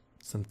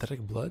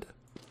 Synthetic blood?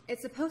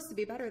 It's supposed to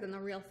be better than the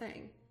real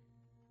thing.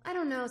 I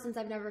don't know, since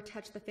I've never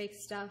touched the fake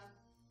stuff.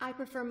 I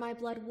prefer my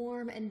blood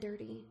warm and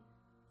dirty.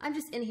 I'm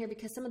just in here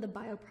because some of the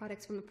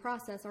bioproducts from the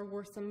process are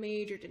worth some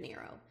major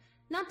dinero.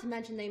 Not to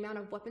mention the amount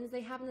of weapons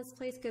they have in this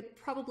place could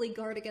probably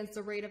guard against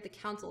the raid of the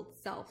council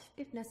itself,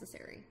 if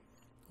necessary.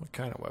 What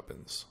kind of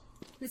weapons?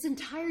 This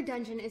entire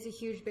dungeon is a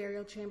huge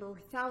burial chamber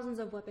where thousands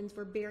of weapons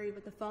were buried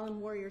with the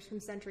fallen warriors from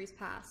centuries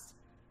past.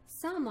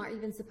 Some are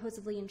even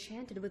supposedly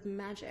enchanted with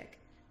magic.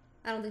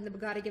 I don't think the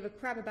Bugatti give a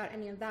crap about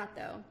any of that,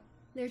 though.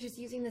 They're just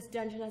using this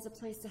dungeon as a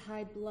place to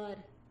hide blood.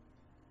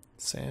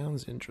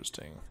 Sounds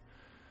interesting.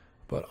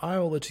 But I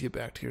will let you get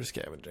back to your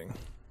scavenging.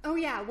 Oh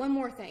yeah, one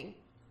more thing.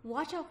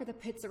 Watch out for the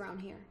pits around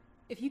here.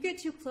 If you get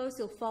too close,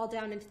 you'll fall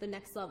down into the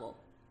next level.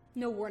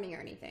 No warning or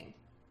anything.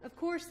 Of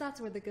course,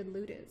 that's where the good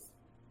loot is.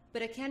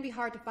 But it can be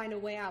hard to find a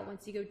way out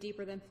once you go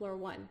deeper than floor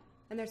 1.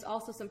 And there's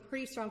also some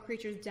pretty strong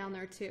creatures down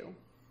there too.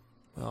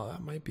 Well,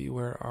 that might be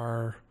where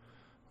our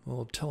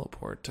little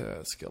teleport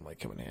skill might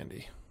come in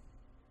handy.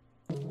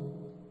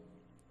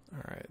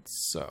 Alright,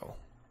 so...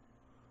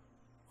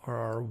 Or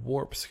our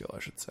warp skill, I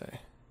should say.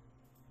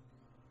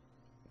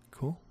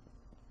 Cool.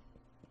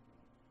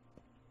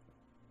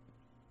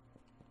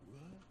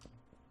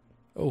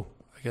 Oh,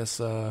 I guess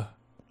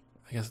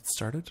it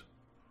started.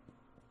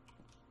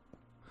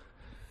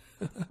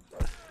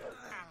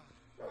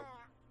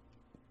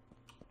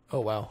 Oh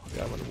wow, I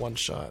got him in one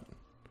shot.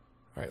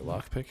 Alright,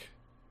 lockpick.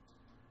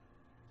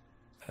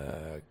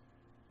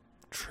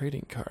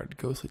 Trading card,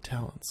 ghostly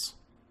talents.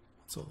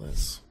 What's all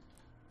this?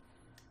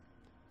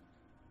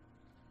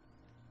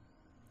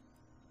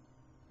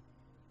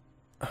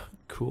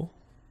 Cool.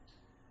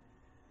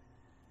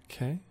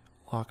 Okay,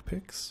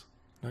 lockpicks.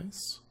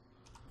 Nice.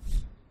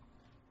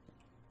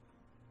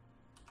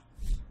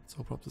 Let's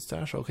open up the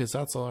stash. Okay, so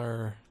that's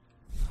our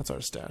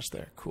stash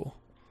there. Cool.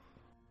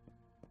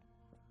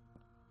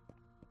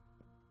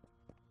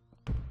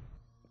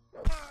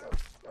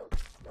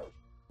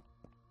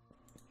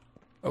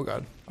 Oh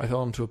god, I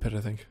fell into a pit, I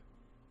think.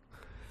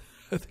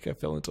 I think I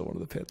fell into one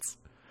of the pits.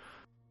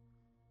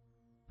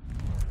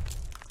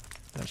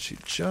 That she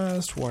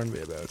just warned me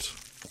about.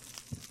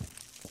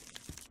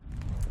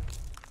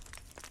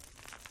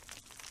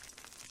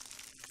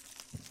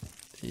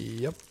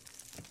 Yep.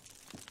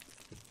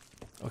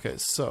 Okay,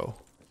 so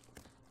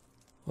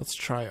let's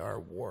try our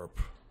warp.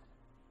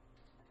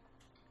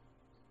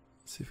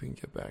 See if we can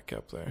get back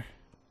up there.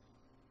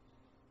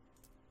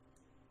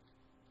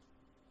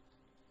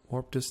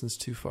 Warp distance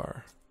too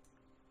far.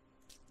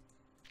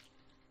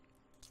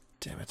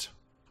 Damn it.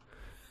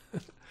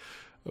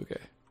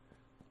 Okay.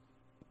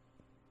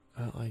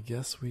 Well, I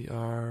guess we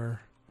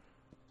are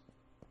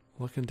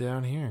looking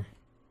down here.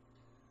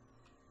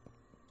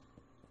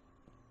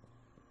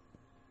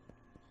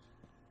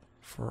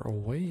 For a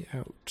way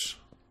out.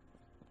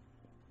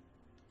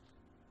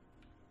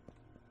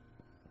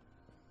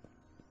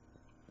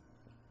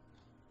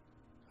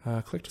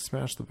 Click to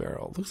smash the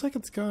barrel. Looks like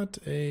it's got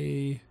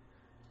a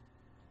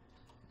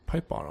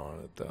pipe bomb on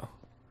it, though.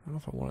 I don't know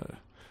if I want to.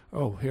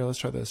 Oh, here, let's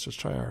try this. Just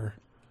try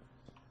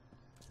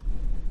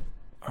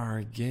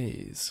our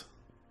gaze.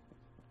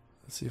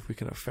 Let's see if we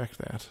can affect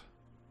that.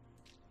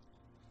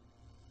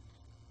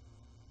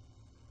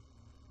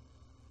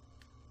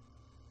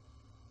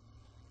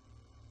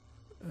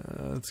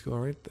 Let's go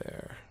right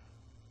there.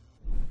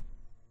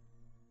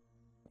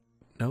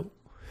 Nope.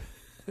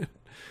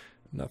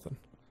 Nothing.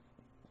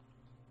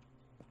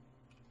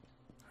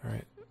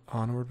 Alright,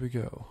 onward we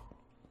go.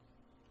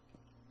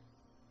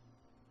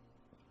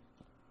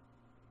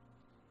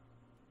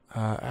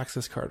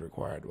 Access card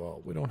required.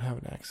 Well, we don't have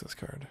an access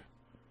card.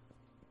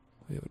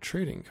 We have a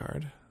trading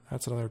card.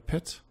 That's another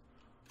pit.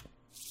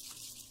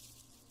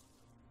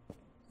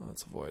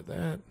 Let's avoid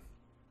that.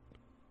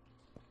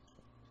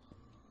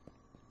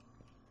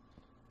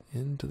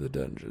 Into the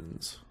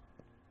dungeons.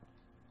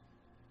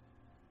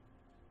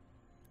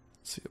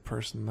 See a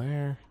person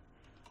there.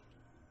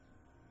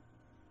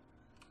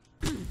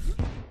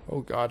 Oh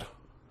god.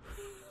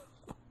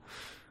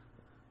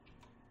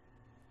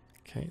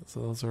 Okay,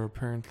 so those are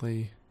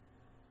apparently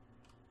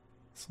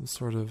some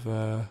sort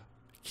of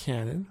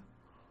cannon.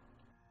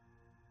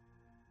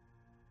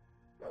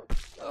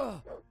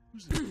 Oh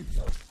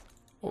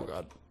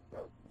god.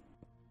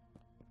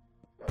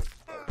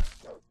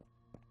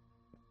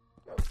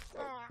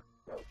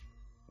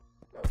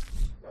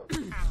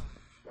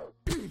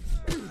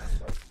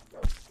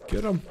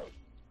 Get him.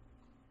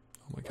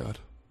 Oh my god.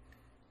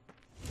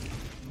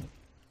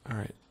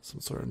 Alright,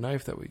 some sort of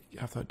knife that we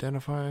have to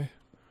identify.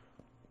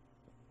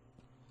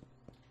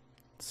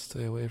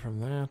 Stay away from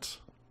that.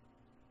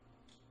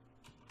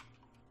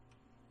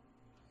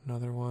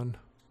 Another one.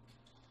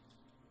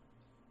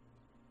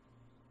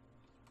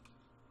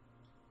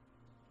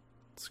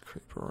 Let's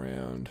creep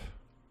around.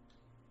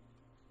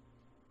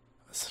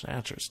 A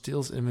snatcher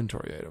steals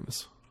inventory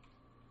items.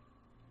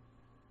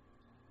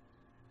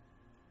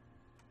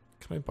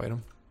 Can I bite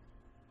him?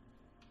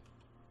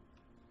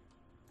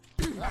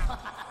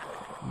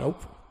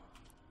 Nope.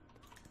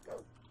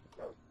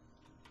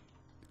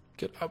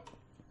 Get up.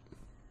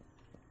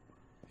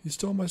 He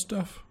stole my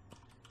stuff.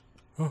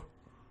 Oh.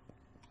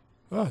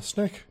 Ah,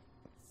 snake.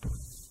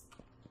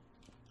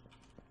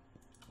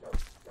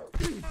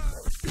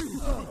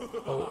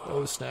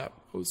 Oh snap.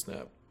 Oh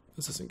snap.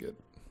 This isn't good.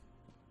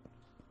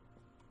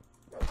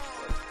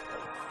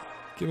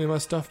 Give me my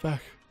stuff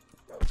back.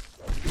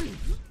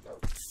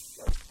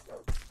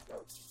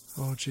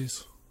 Oh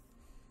jeez.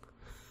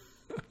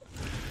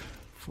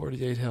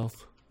 48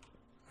 health.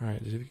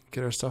 Alright, did we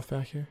get our stuff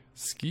back here?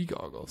 Ski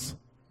goggles.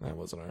 That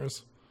wasn't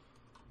ours.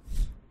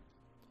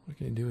 What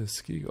can you do with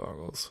ski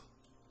goggles?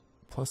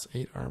 Plus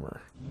 8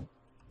 armor.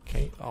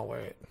 Okay, I'll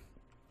wear it.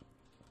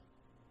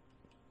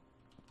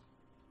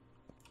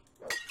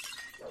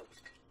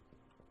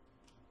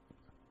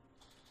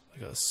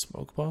 Like a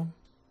smoke bomb?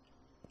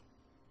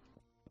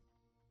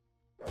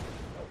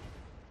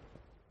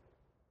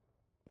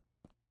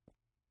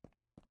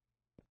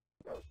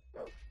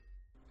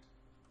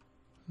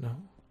 No.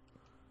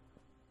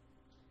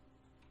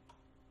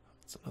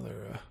 That's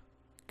another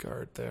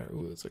guard there.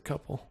 Ooh, there's a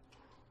couple.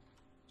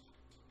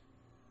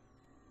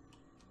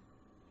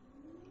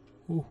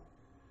 Ooh.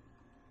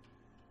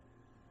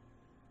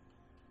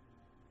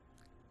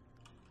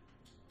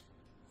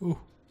 Ooh.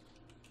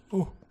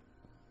 Ooh.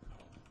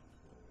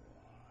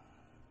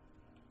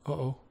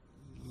 Uh-oh.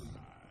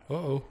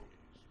 Uh-oh.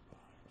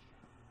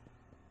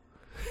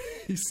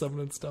 He's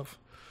summoning stuff.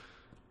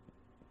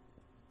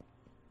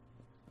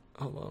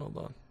 Hold on, hold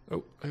on.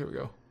 Oh, here we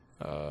go.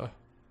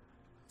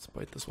 Let's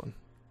bite this one.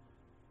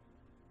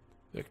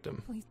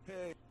 Victim.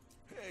 Hey,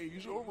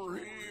 he's over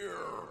here.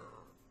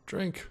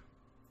 Drink.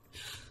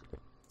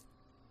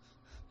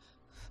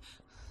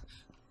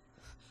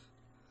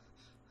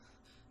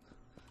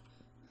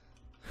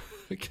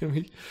 Can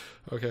we?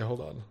 Okay,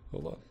 hold on.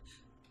 Hold on.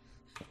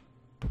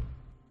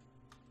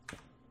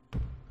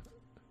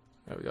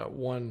 Alright, we got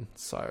one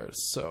sire.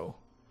 So,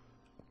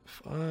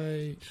 if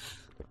I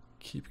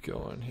keep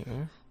going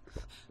here.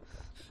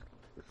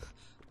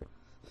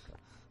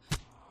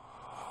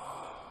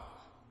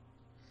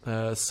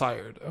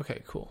 Sired.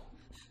 Okay, cool.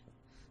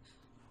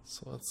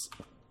 So let's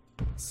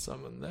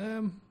summon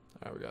them.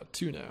 Alright, we got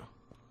two now.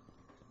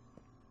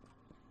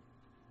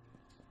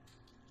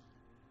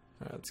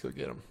 Alright, let's go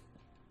get them.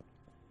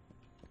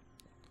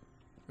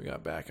 We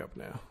got backup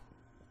now.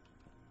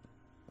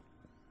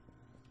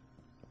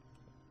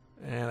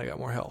 And I got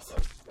more health.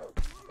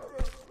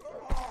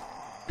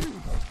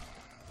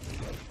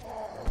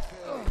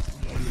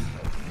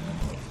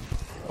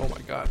 Oh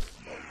my god.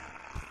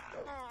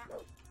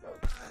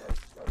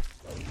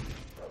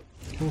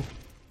 Ooh,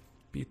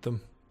 beat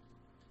them.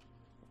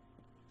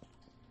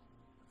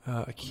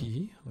 A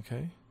key,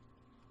 okay.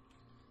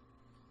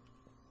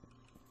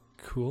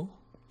 Cool.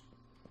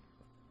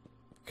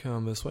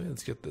 Come this way,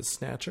 let's get this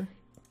snatcher.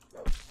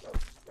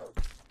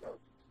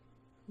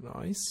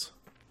 Nice.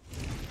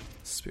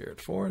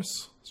 Spirit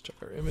Force. Let's check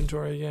our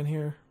inventory again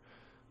here.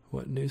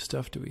 What new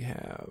stuff do we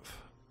have?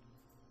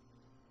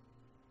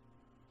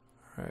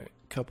 Alright,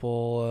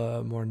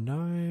 couple more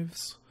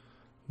knives.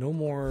 No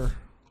more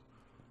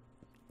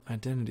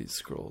identity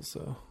scrolls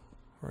though.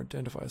 Or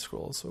identify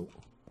scrolls, so.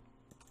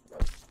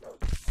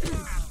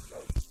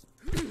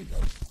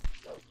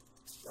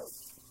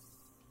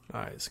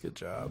 Nice, good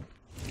job.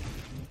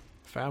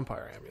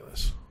 Vampire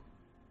amulet.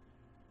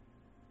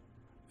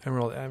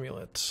 Emerald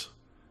amulet.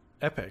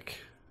 Epic.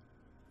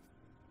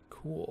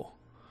 Cool.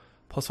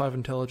 +5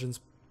 intelligence,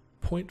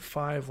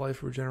 0.5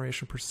 life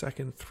regeneration per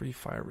second, 3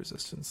 fire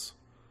resistance.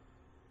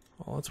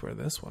 Well, let's wear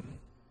this one.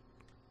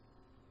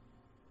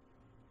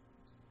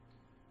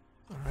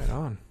 Alright,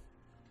 on.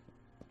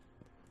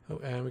 Oh,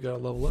 and we got a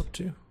level up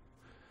too.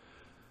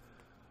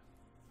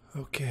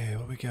 Okay,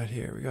 what we got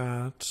here? We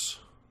got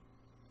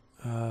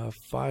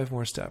 5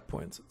 more stat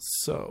points.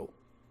 So,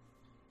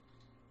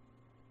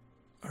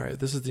 alright,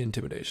 this is the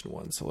intimidation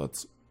one, so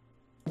let's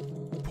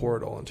pour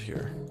it all into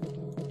here.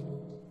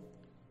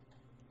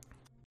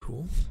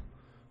 Cool.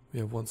 We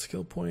have 1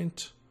 skill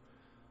point.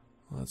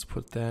 Let's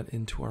put that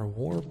into our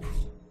warp.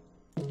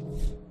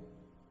 And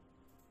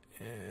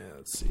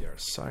let's see our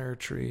sire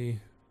tree.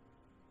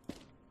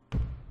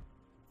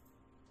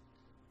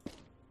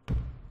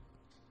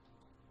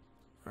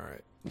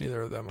 Alright,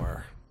 neither of them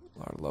are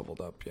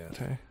leveled up yet,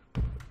 hey?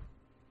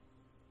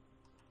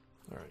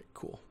 Alright,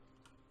 cool.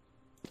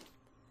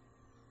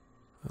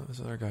 Oh, there's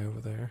another guy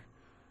over there.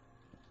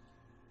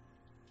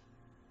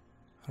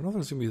 I don't know if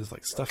there's gonna be this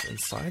like stuff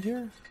inside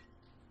here,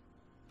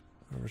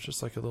 or it's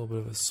just like a little bit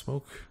of a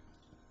smoke.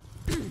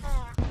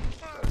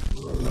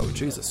 Oh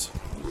Jesus!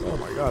 Oh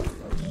my God!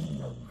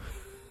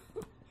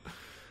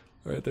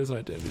 All right, there's my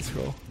identity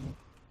scroll.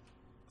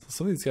 So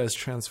some of these guys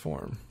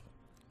transform.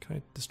 Can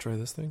I destroy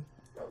this thing?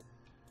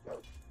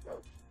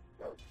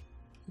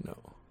 No.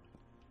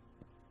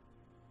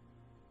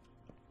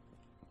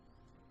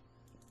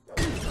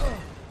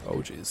 Oh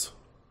jeez.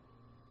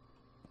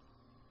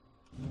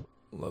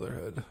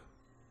 Leatherhead.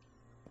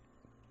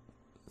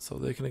 So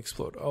they can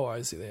explode. Oh,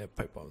 I see. They have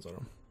pipe bombs on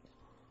them.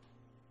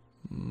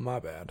 My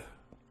bad.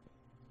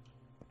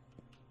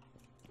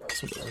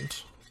 Some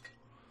different.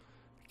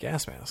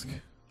 Gas mask.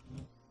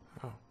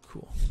 Oh,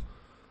 cool.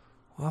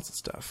 Lots of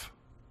stuff.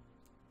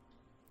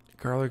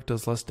 Garlic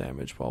does less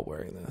damage while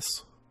wearing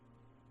this.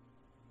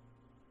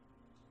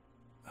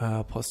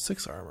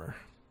 +6 armor.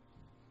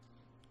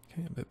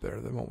 Okay, a bit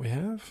better than what we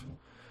have.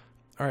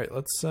 Alright,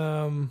 let's ooh,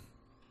 a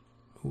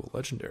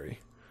legendary.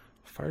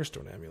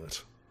 Firestone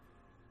amulet.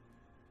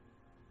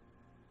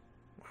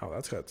 Wow,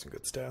 that's got some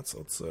good stats.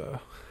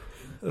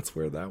 Let's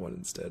wear that one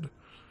instead.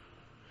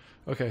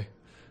 Okay.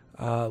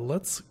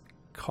 Let's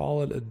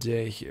call it a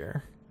day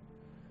here.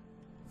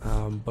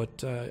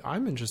 But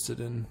I'm interested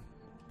in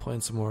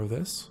playing some more of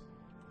this.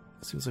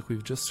 It seems like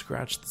we've just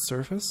scratched the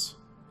surface.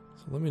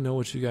 So let me know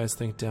what you guys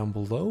think down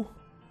below.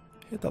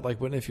 Hit that like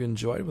button if you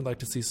enjoyed and would like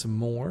to see some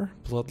more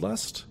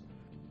Bloodlust.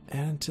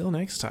 And until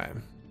next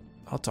time,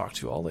 I'll talk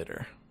to you all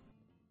later.